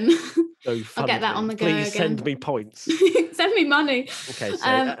petition. I'll get that on the go. Please again. send me points. Send me money. Okay. So,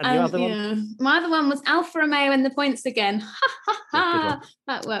 and the other one? Yeah. My other one was Alfa Romeo in the points again. Yeah,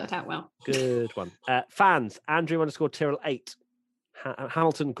 that worked out well. Good one. Fans, Andrew_Tyrrell8.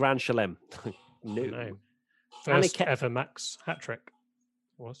 Hamilton Grand Chelem. No. First ever Max hat trick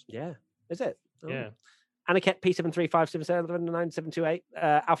was. Yeah. Is it? Oh. Yeah. Aniket P73577978.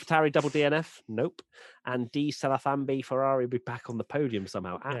 AlphaTauri double DNF. Nope. And D Salathambi Ferrari will be back on the podium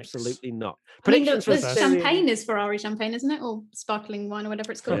somehow. Absolutely not. Predictions for champagne is Ferrari champagne, isn't it? Or sparkling wine or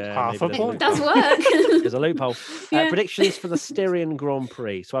whatever it's called. Yeah, half a point. It does work. There's a loophole. Predictions for the Styrian Grand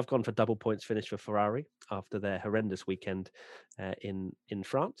Prix. So I've gone for double points finish for Ferrari after their horrendous weekend in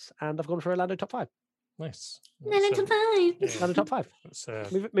France. And I've gone for a Lando top 5. Nice. Lando top 5. That's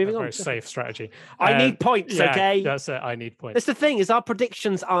moving on. Very safe strategy. I need points, okay? That's it. I need points. That's the thing, is our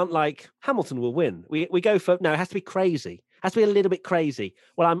predictions aren't like Hamilton will win. We go for it has to be crazy. It has to be a little bit crazy.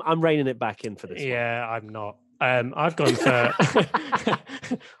 Well, I'm reining it back in for this. Yeah, I'm not. I've gone for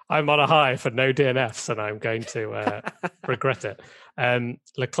I'm on a high for no DNFs, and I'm going to regret it.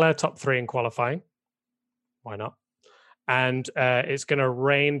 Leclerc top 3 in qualifying. Why not? And it's going to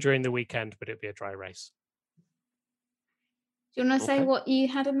rain during the weekend, but it'll be a dry race. Do you want to say what you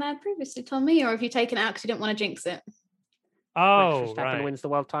had in there previously, Tommy, or have you taken it out because you didn't want to jinx it? Oh, Verstappen wins the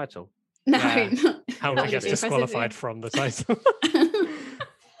world title. No, Hamilton gets disqualified from the title.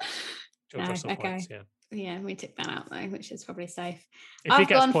 Okay. Yeah, we took that out though, which is probably safe. If he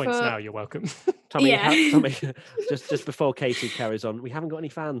gets points now, you're welcome. Tommy, just before Katie carries on, we haven't got any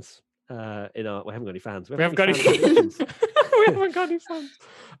fans. We haven't got any fans. We haven't got any fans. We haven't got any fans.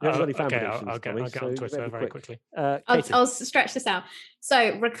 I'll get on Twitter very quickly. I'll stretch this out.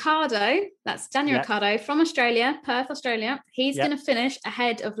 So Ricciardo, that's Daniel Ricciardo from Australia, Perth, Australia. He's going to finish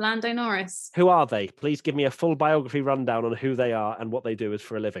ahead of Lando Norris. Who are they? Please give me a full biography rundown on who they are and what they do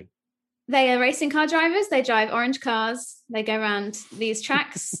for a living. They are racing car drivers. They drive orange cars. They go around these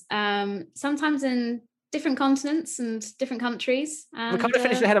tracks, sometimes in different continents and different countries. Ricciardo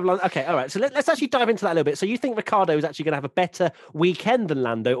finished ahead of Lando. Okay, all right. So let's actually dive into that a little bit. So you think Ricciardo is actually going to have a better weekend than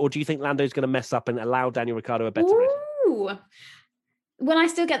Lando, or do you think Lando's going to mess up and allow Daniel Ricciardo a better race? Will I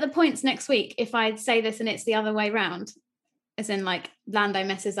still get the points next week if I say this and it's the other way round? As in, like, Lando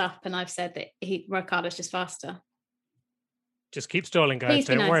messes up and I've said that Ricciardo's just faster. Just keep stalling, guys.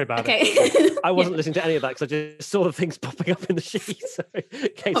 Don't worry about it. I wasn't listening to any of that because I just saw the things popping up in the sheet. So,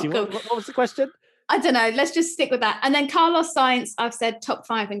 Katie, what was the question? I don't know. Let's just stick with that. And then Carlos Sainz, I've said top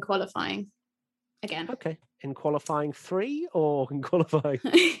 5 in qualifying. Again. Okay. In qualifying 3 or in qualifying?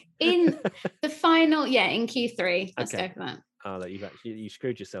 In the final, in Q3. Let's go for that. Oh, you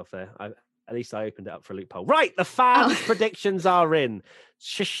screwed yourself there. At least I opened it up for a loophole. Right, the fans' predictions are in.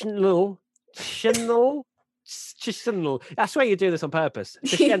 Chishnell. I swear you do this on purpose.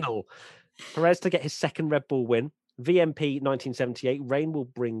 Chishnell. Perez to get his second Red Bull win. VMP 1978, rain will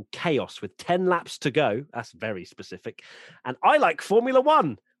bring chaos with 10 laps to go. That's very specific. And I like Formula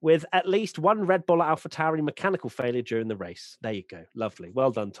One with at least one Red Bull AlphaTauri mechanical failure during the race. There you go. Lovely.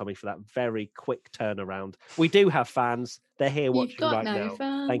 Well done, Tommy, for that very quick turnaround. We do have fans. They're here watching right now.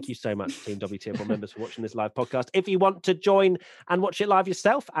 Fans. Thank you so much, Team WTF1 members, for watching this live podcast. If you want to join and watch it live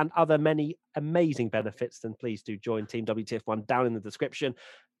yourself and other many amazing benefits, then please do join Team WTF1 down in the description.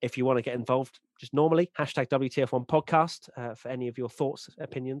 If you want to get involved, just normally, hashtag WTF1 podcast for any of your thoughts,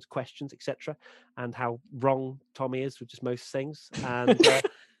 opinions, questions, etc. and how wrong Tommy is with just most things. And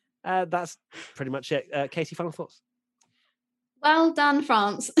that's pretty much it. Katie, final thoughts? Well done,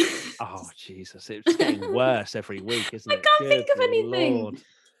 France. Oh, Jesus. It's getting worse every week, isn't it? I can't think of anything. Lord.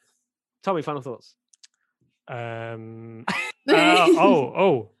 Tommy, final thoughts? Abu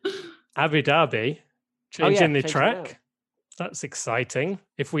Dhabi changing the track. That's exciting.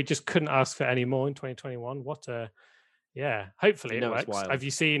 If we just couldn't ask for any more in 2021, hopefully it works. Have you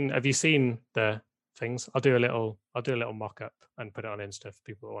sseen the things? I'll do a little mock-up and put it on Insta for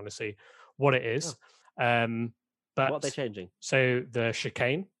people who want to see what it is. But what are they changing? So the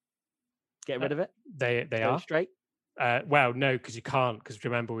chicane. Get rid of it? They are straight? Well, no, because you can't. Because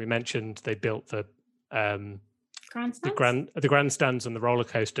remember, we mentioned they built the grandstands and the roller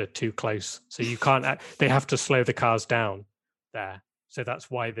coaster too close, so you can't. They have to slow the cars down there, so that's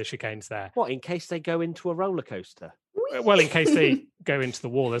why the chicane's there. What, in case they go into a roller coaster? Well, in case they go into the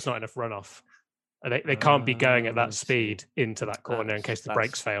wall, there's not enough runoff. They can't be going at that speed into that corner in case the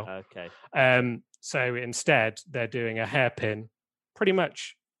brakes fail. Okay. So instead, they're doing a hairpin pretty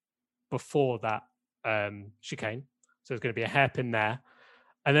much before that chicane. So there's going to be a hairpin there.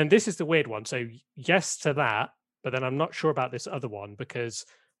 And then this is the weird one. So yes to that, but then I'm not sure about this other one because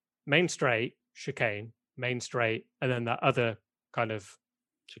main straight, chicane, main straight, and then that other kind of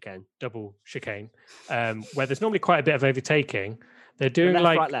chicane, double chicane, where there's normally quite a bit of overtaking. They're doing left,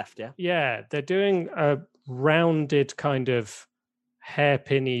 like right, left, yeah. Yeah, they're doing a rounded kind of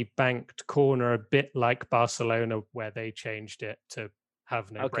hairpinny banked corner, a bit like Barcelona, where they changed it to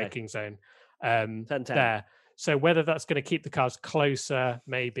have no braking zone. 10-10. There. So whether that's going to keep the cars closer,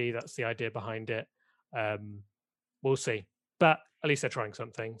 maybe that's the idea behind it. We'll see. But at least they're trying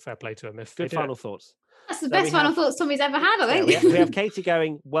something. Fair play to them. Good final thoughts. That's the best final thoughts Tommy's ever had, I think. We have Katie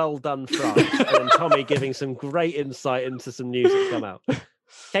going, well done, France, and then Tommy giving some great insight into some news that's come out.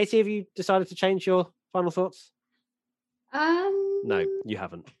 Katie, have you decided to change your final thoughts? No, you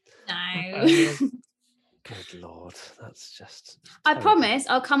haven't. No. Good Lord, that's just... I promise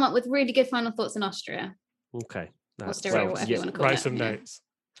I'll come up with really good final thoughts in Austria. Okay. Austria, whatever you want to call it. Write some notes.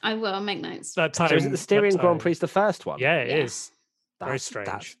 I will, I'll make notes. That time, so is it the Styrian Grand Prix the first one? Yeah, it is. Very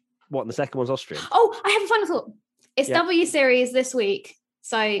strange. What, and the second one's Austrian? Oh, I have a final thought. It's W Series this week,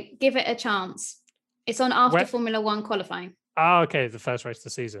 so give it a chance. It's on after Formula One qualifying. Oh, okay, the first race of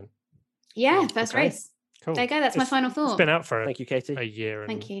the season. Yeah, first race. Cool. There you go, that's my final thought. It's been out for Thank you, Katie. a year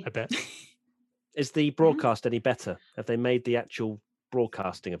and a bit. Is the broadcast any better? Have they made the actual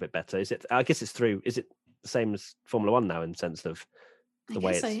broadcasting a bit better? Is it? I guess it's through. Is it the same as Formula One now in the sense of the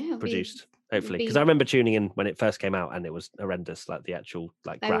way it's produced? Hopefully, because I remember tuning in when it first came out and it was horrendous, like the actual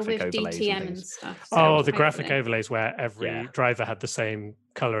graphic overlays DTM and and stuff. So the graphic overlays where every driver had the same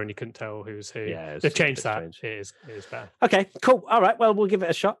color and you couldn't tell who's who. Yeah, they've changed that. Strange. It is bad. Okay, cool. All right, well, we'll give it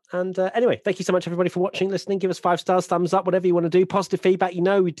a shot. And anyway, thank you so much, everybody, for watching, listening. Give us 5 stars, thumbs up, whatever you want to do. Positive feedback,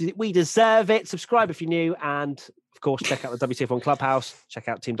 we deserve it. Subscribe if you're new, and of course, check out the WTF1 Clubhouse. Check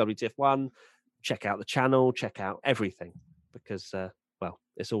out Team WTF1. Check out the channel. Check out everything because. Well,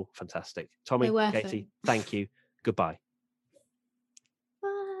 it's all fantastic. Tommy, Katie, thank you. Goodbye.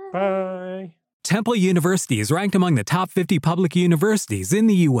 Bye. Temple University is ranked among the top 50 public universities in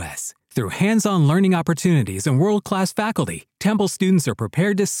the U.S. Through hands-on learning opportunities and world-class faculty, Temple students are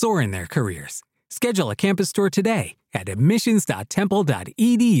prepared to soar in their careers. Schedule a campus tour today at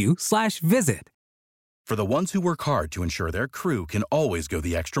admissions.temple.edu/visit. For the ones who work hard to ensure their crew can always go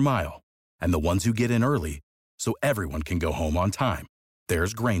the extra mile, and the ones who get in early so everyone can go home on time,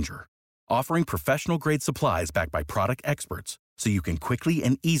 there's Grainger, offering professional-grade supplies backed by product experts so you can quickly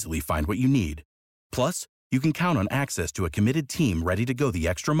and easily find what you need. Plus, you can count on access to a committed team ready to go the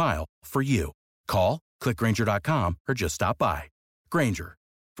extra mile for you. Call, click Grainger.com, or just stop by. Grainger,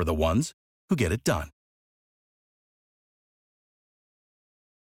 for the ones who get it done.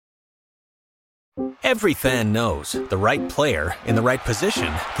 Every fan knows the right player in the right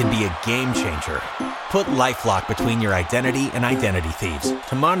position can be a game changer. Put LifeLock between your identity and identity thieves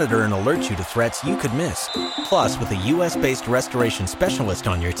to monitor and alert you to threats you could miss. Plus, with a U.S.-based restoration specialist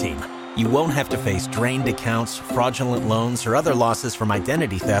on your team, you won't have to face drained accounts, fraudulent loans, or other losses from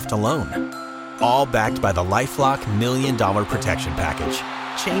identity theft alone. All backed by the LifeLock $1 Million Protection Package.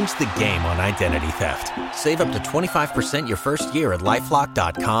 Change the game on identity theft. Save up to 25% your first year at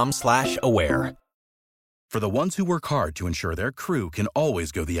LifeLock.com/aware. For the ones who work hard to ensure their crew can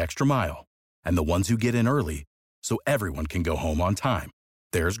always go the extra mile, and the ones who get in early so everyone can go home on time.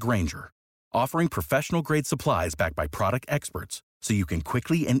 There's Grainger, offering professional-grade supplies backed by product experts so you can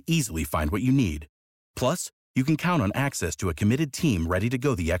quickly and easily find what you need. Plus, you can count on access to a committed team ready to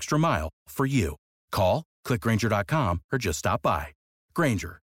go the extra mile for you. Call, click Grainger.com, or just stop by.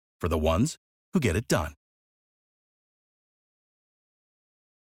 Grainger, for the ones who get it done.